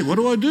I say? What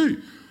do I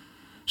do?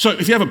 So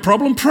if you have a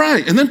problem,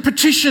 pray and then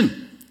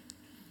petition.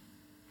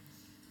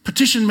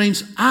 Petition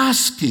means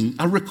asking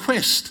a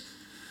request.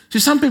 See,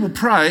 some people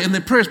pray and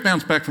their prayers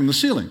bounce back from the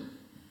ceiling.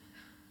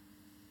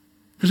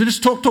 Because they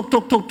just talk.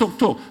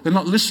 They're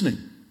not listening.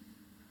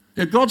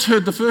 Yeah, God's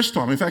heard the first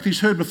time. In fact, he's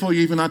heard before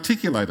you even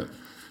articulate it.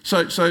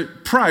 So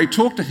pray,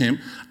 talk to him,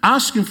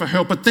 ask him for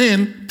help, but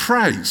then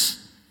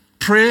praise.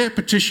 Prayer,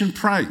 petition,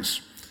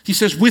 praise. He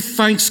says, with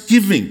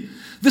thanksgiving.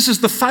 This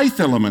is the faith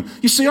element.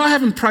 You see, I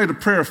haven't prayed a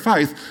prayer of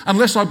faith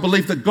unless I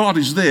believe that God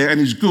is there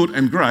and is good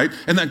and great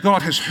and that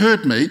God has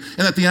heard me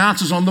and that the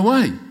answer's on the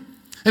way.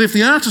 And if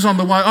the answer's on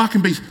the way, I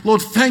can be,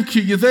 Lord, thank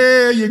you. You're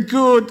there. You're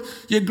good.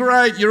 You're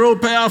great. You're all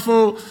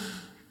powerful.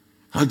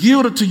 I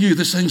yield it to you,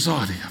 this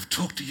anxiety. I've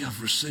talked to you.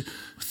 I've received.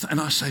 And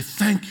I say,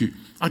 thank you.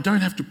 I don't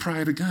have to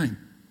pray it again.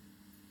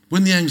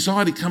 When the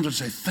anxiety comes, I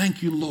say,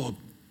 thank you, Lord.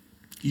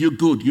 You're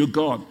good. You're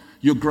God.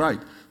 You're great.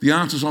 The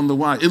answer's on the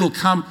way. It'll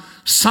come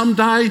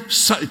someday.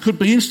 It could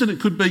be instant. It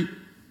could be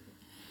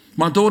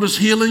my daughter's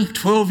healing.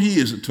 12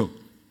 years it took.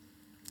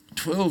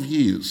 12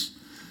 years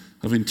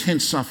of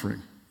intense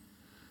suffering.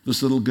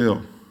 This little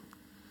girl.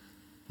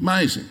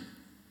 Amazing.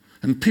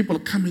 And people are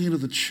coming into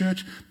the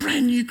church,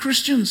 brand new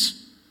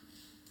Christians.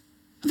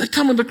 And they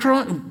come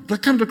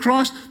to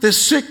Christ. They're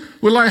sick.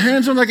 We lay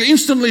hands on them. They get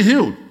instantly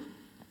healed.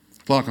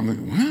 Like I'm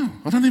thinking, wow,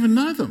 I don't even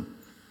know them.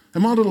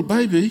 And my little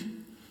baby,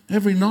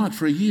 every night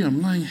for a year,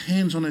 I'm laying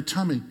hands on her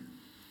tummy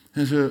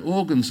and her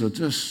organs are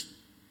just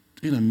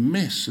in a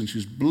mess and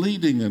she's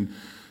bleeding and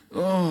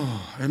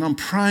I'm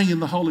praying in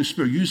the Holy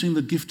Spirit, using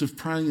the gift of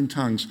praying in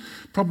tongues,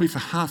 probably for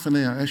half an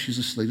hour as she's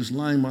asleep, just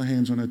laying my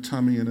hands on her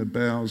tummy and her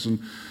bowels and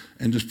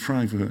just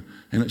praying for her.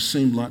 And it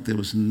seemed like there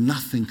was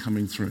nothing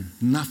coming through,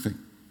 nothing.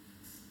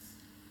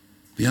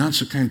 The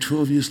answer came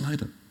 12 years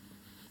later.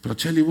 But I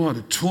tell you what,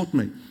 it taught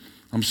me.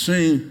 I'm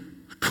seeing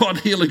God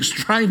healing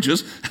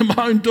strangers and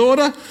my own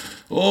daughter.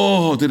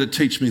 Oh, did it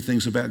teach me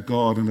things about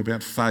God and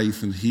about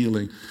faith and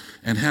healing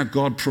and how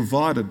God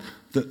provided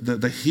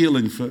the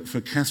healing for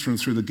Catherine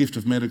through the gift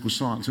of medical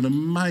science. An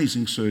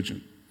amazing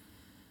surgeon.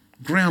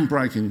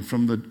 Groundbreaking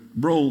from the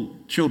Royal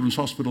Children's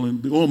Hospital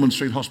in the Ormond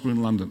Street Hospital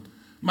in London.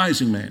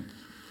 Amazing man.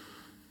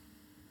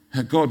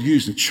 How God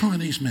used a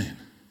Chinese man.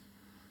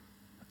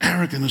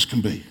 Arrogant as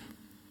can be.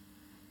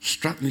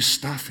 Strutting his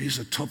stuff, he's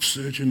a top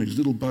surgeon, his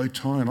little bow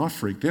tie, and I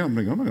freaked out. I'm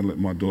thinking, I'm not going to let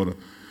my daughter.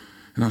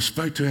 And I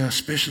spoke to our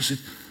specialist, I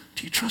said,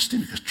 do you trust him?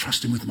 He goes,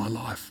 trust him with my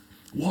life.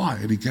 Why?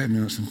 And he gave me,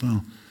 and I said,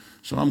 well,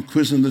 so I'm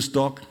quizzing this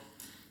doc,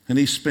 and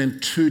he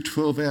spent 2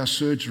 12-hour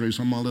surgeries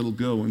on my little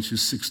girl when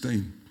she's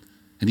 16,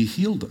 and he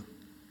healed her.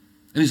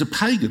 And he's a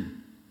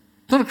pagan,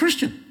 not a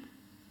Christian.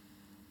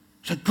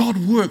 So God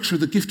works through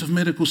the gift of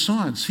medical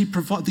science.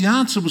 The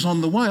answer was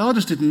on the way. I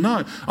just didn't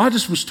know. I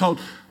just was told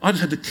I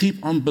just had to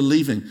keep on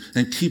believing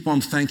and keep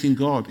on thanking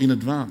God in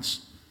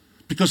advance.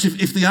 Because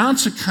if the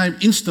answer came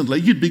instantly,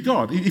 you'd be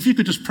God. If you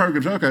could just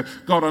program, okay,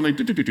 God, I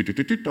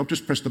need, I'll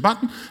just press the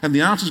button and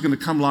the answer's going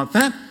to come like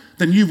that,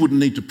 then you wouldn't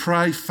need to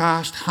pray,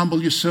 fast,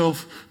 humble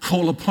yourself,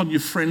 call upon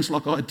your friends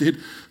like I did.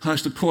 I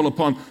used to call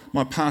upon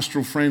my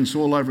pastoral friends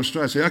all over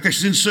Australia. Say, okay,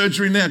 she's in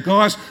surgery now,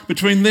 guys,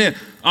 between there,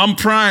 I'm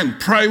praying,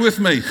 pray with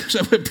me. So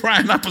we're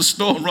praying up a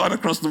storm right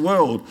across the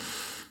world.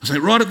 I say,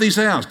 right at these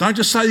hours, don't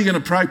just say you're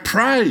going to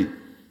pray,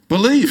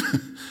 believe.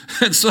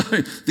 And so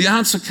the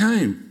answer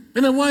came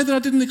in a way that I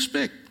didn't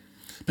expect.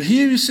 But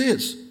here he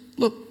says,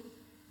 look,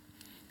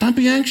 don't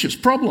be anxious,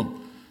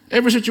 problem.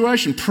 Every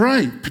situation,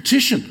 pray,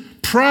 petition,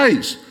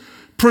 praise.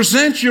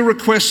 Present your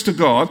requests to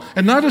God.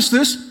 And notice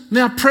this,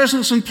 now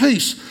presence and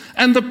peace.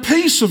 And the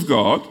peace of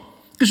God,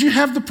 because you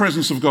have the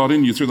presence of God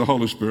in you through the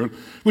Holy Spirit,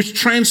 which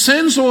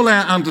transcends all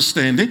our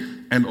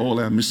understanding and all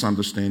our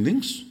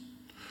misunderstandings,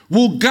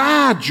 will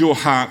guard your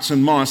hearts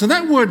and minds. And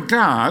that word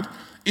guard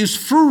is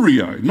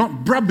furio,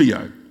 not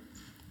brubio.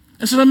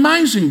 It's an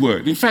amazing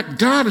word. In fact,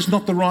 guard is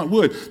not the right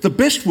word. The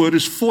best word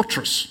is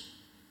fortress,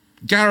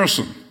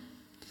 garrison.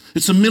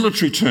 It's a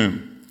military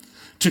term.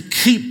 To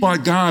keep by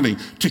guarding,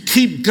 to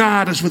keep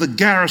guard as with a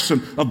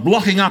garrison of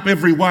blocking up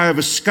every way of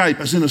escape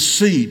as in a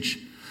siege,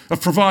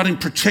 of providing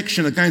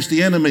protection against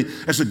the enemy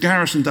as a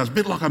garrison does, a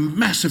bit like a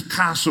massive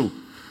castle,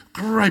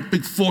 great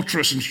big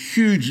fortress and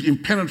huge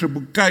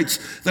impenetrable gates,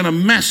 then a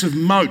massive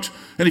moat,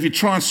 and if you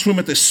try and swim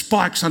it, there's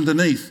spikes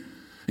underneath,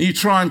 and you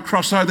try and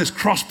cross over, there's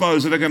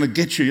crossbows that are going to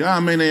get you. I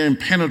mean, they're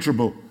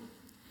impenetrable.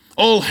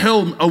 All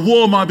hell, a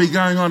war might be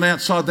going on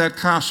outside that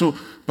castle,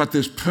 but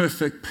there's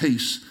perfect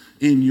peace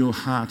in your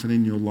heart and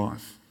in your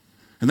life.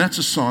 And that's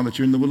a sign that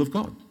you're in the will of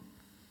God.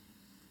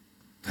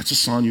 That's a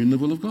sign you're in the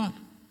will of God.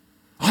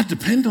 I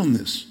depend on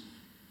this.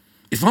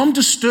 If I'm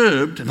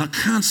disturbed and I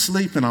can't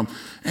sleep and I'm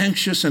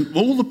anxious and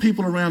all the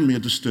people around me are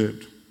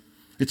disturbed,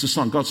 it's a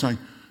sign. God's saying,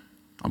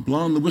 I'm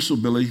blowing the whistle,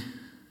 Billy.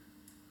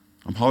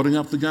 I'm holding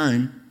up the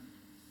game.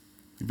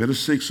 You better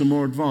seek some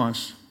more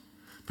advice.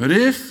 But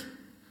if,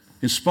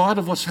 in spite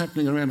of what's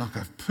happening around, I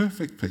have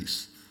perfect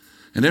peace,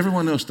 and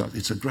everyone else does,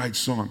 it's a great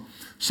sign.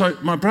 So,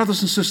 my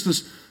brothers and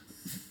sisters,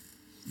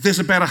 there's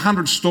about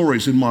 100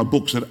 stories in my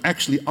books that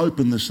actually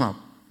open this up,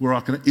 where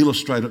I can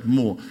illustrate it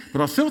more.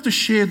 But I felt to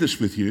share this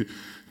with you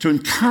to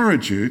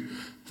encourage you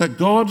that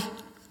God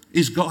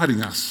is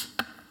guiding us.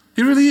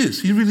 He really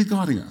is. He's really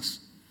guiding us.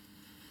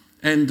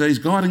 And He's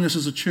guiding us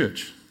as a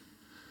church.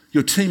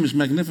 Your team is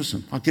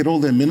magnificent. I get all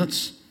their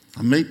minutes.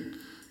 I meet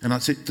and I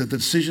see the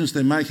decisions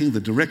they're making, the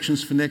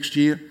directions for next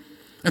year.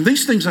 And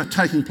these things are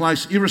taking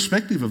place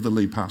irrespective of the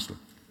lead pastor.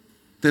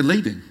 They're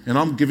leading, and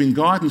I'm giving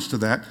guidance to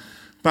that.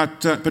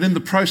 But in the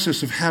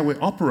process of how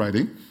we're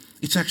operating,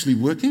 It's actually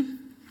working.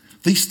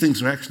 These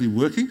things are actually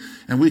working,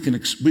 and we can.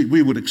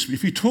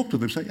 If you talk to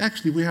them, say,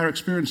 actually, we are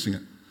experiencing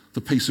it.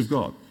 The peace of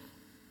God.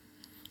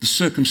 The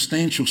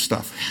circumstantial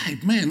stuff. Hey,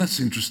 man, that's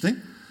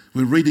interesting.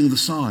 We're reading the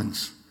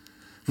signs.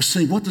 We're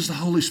seeing, what does the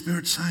Holy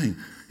Spirit saying?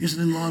 Is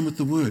it in line with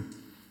the Word?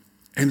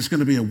 And it's going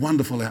to be a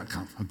wonderful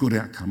outcome, a good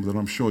outcome that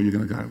I'm sure you're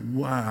going to go,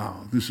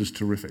 wow, this is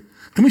terrific.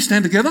 Can we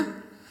stand together?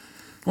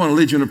 I want to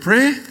lead you in a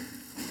prayer.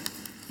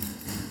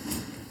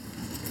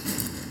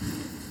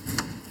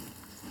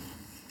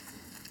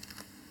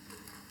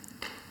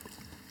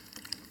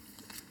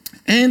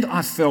 And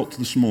I felt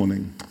this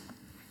morning,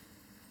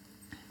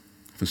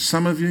 for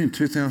some of you in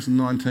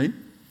 2019,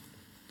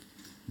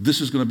 this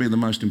is going to be the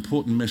most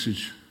important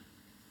message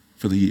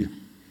for the year.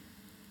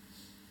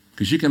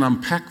 Because you can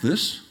unpack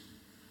this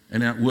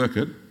and outwork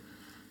it,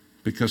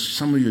 because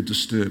some of you are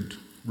disturbed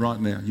right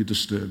now. You're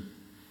disturbed.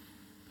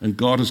 And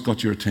God has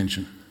got your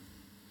attention.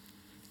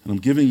 And I'm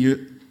giving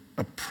you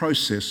a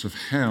process of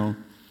how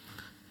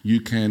you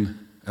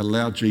can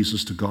allow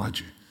Jesus to guide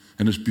you.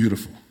 And it's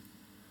beautiful.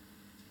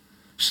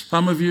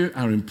 Some of you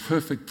are in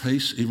perfect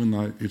peace, even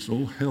though it's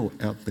all hell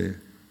out there.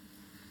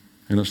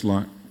 And it's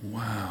like,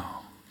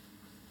 wow,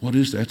 what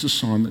is that? It's a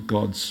sign that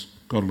God's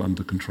got it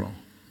under control.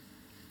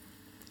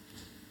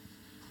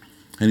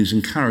 And He's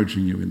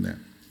encouraging you in that.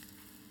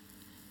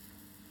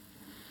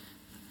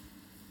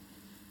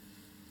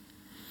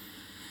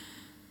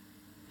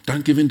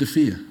 Don't give in to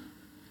fear.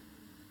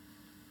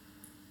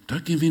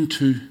 Don't give in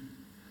to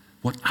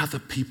what other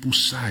people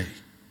say.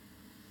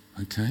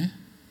 Okay?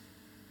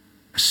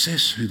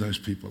 Assess who those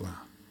people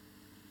are.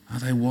 Are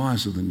they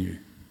wiser than you?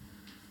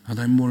 Are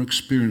they more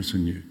experienced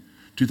than you?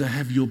 Do they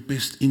have your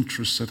best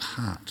interests at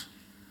heart?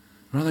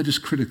 Or are they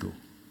just critical?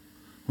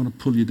 Want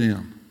to pull you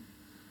down?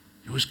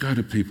 You always go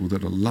to people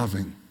that are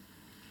loving,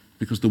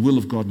 because the will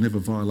of God never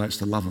violates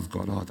the love of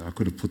God either. I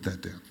could have put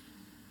that down.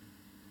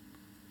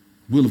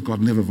 The will of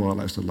God never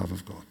violates the love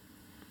of God.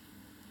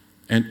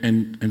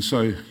 And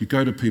so you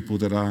go to people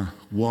that are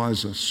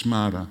wiser,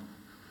 smarter,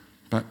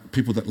 but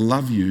people that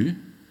love you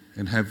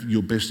and have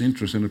your best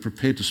interest and are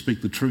prepared to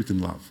speak the truth in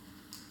love.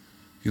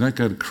 You don't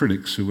go to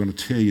critics who want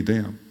to tear you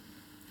down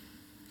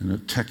and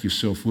attack your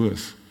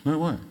self-worth. No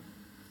way.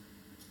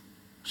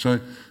 So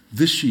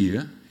this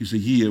year is a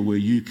year where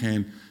you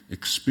can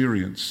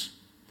experience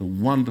the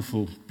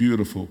wonderful,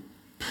 beautiful,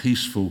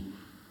 peaceful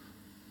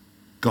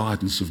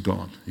guidance of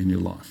God in your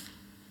life.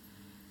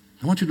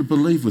 I want you to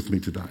believe with me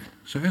today.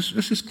 So let's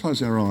just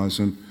close our eyes,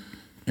 and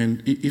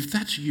if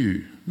that's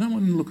you, no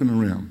one looking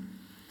around,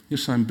 you're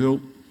saying,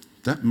 Bill,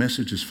 that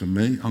message is for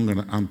me. I'm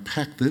going to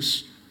unpack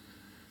this.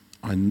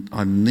 I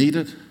need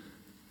it.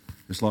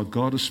 It's like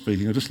God is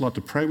speaking. I'd just like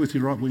to pray with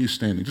you right where you're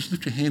standing. Just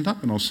lift your hand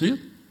up and I'll see it.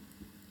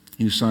 And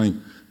you're saying,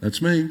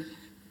 that's me.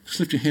 Just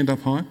lift your hand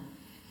up high.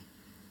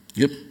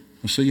 Yep,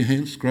 I see your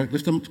hands. Great.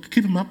 Lift them.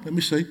 Keep them up. Let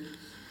me see.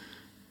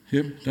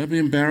 Yep, don't be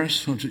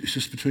embarrassed. It's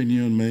just between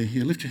you and me.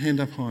 Here, lift your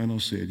hand up high and I'll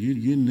see it.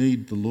 You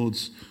need the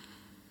Lord's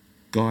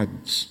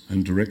guidance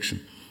and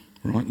direction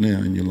right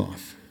now in your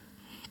life.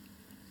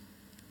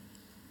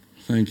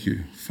 Thank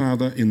you.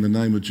 Father, in the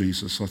name of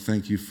Jesus, I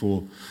thank you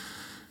for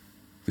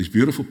these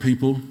beautiful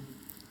people,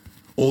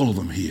 all of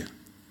them here,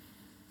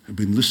 who've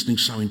been listening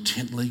so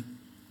intently,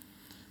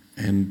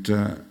 and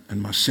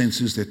my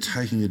sense is they're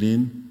taking it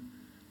in,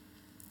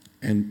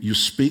 and you're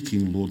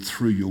speaking, Lord,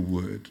 through your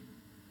word.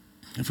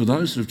 And for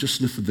those that have just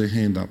lifted their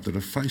hand up, that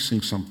are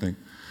facing something,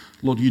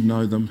 Lord, you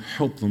know them,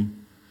 help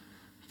them,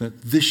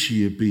 that this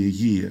year be a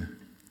year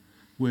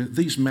where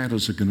these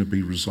matters are going to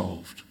be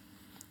resolved,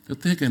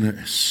 that they're going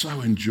to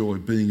so enjoy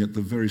being at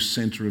the very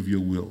centre of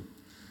your will,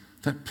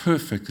 that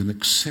perfect and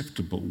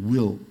acceptable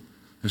will,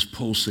 as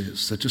Paul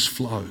says, that just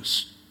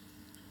flows,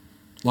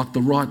 like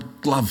the right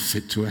glove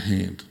fit to a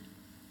hand,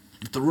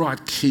 the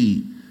right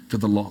key to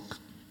the lock,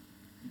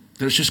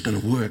 that it's just going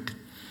to work.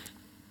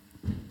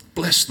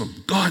 Bless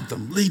them, guide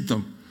them, lead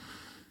them.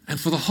 And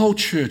for the whole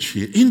church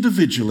here,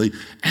 individually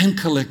and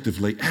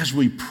collectively, as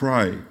we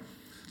pray,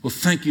 well,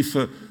 thank you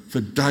for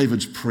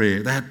David's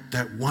prayer,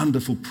 that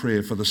wonderful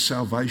prayer for the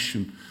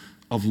salvation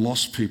of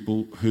lost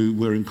people who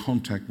we're in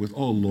contact with.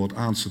 Oh, Lord,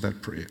 answer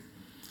that prayer.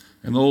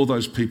 And all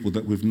those people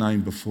that we've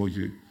named before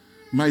you,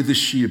 may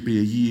this year be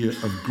a year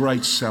of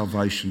great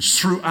salvations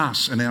through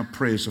us and our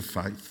prayers of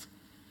faith.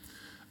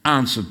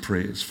 Answered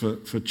prayers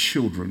for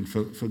children,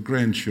 for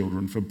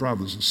grandchildren, for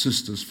brothers and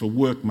sisters, for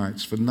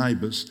workmates, for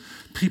neighbours,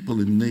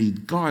 people in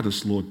need. Guide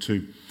us, Lord,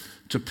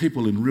 to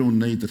people in real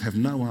need that have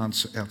no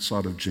answer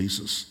outside of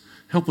Jesus.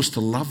 Help us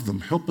to love them.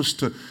 Help us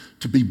to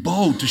be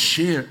bold to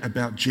share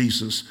about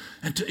Jesus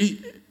and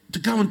to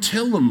go and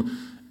tell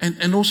them,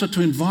 and also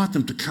to invite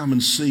them to come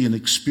and see and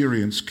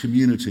experience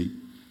community,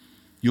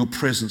 your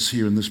presence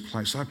here in this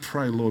place. I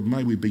pray, Lord,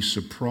 may we be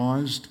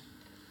surprised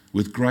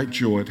with great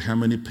joy at how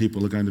many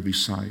people are going to be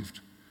saved.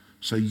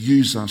 So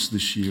use us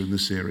this year in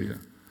this area.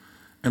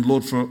 And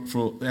Lord,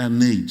 for our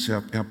needs,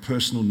 our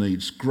personal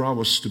needs,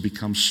 grow us to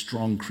become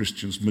strong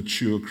Christians,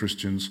 mature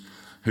Christians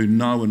who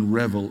know and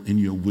revel in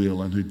your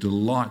will and who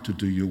delight to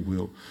do your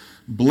will.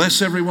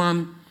 Bless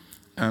everyone.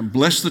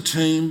 Bless the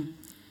team,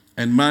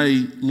 and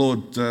may,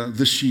 Lord,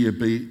 this year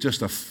be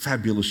just a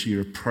fabulous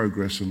year of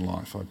progress in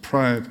life. I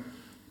pray it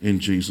in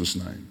Jesus'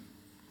 name.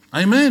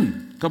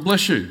 Amen. God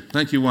bless you.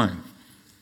 Thank you, Wayne.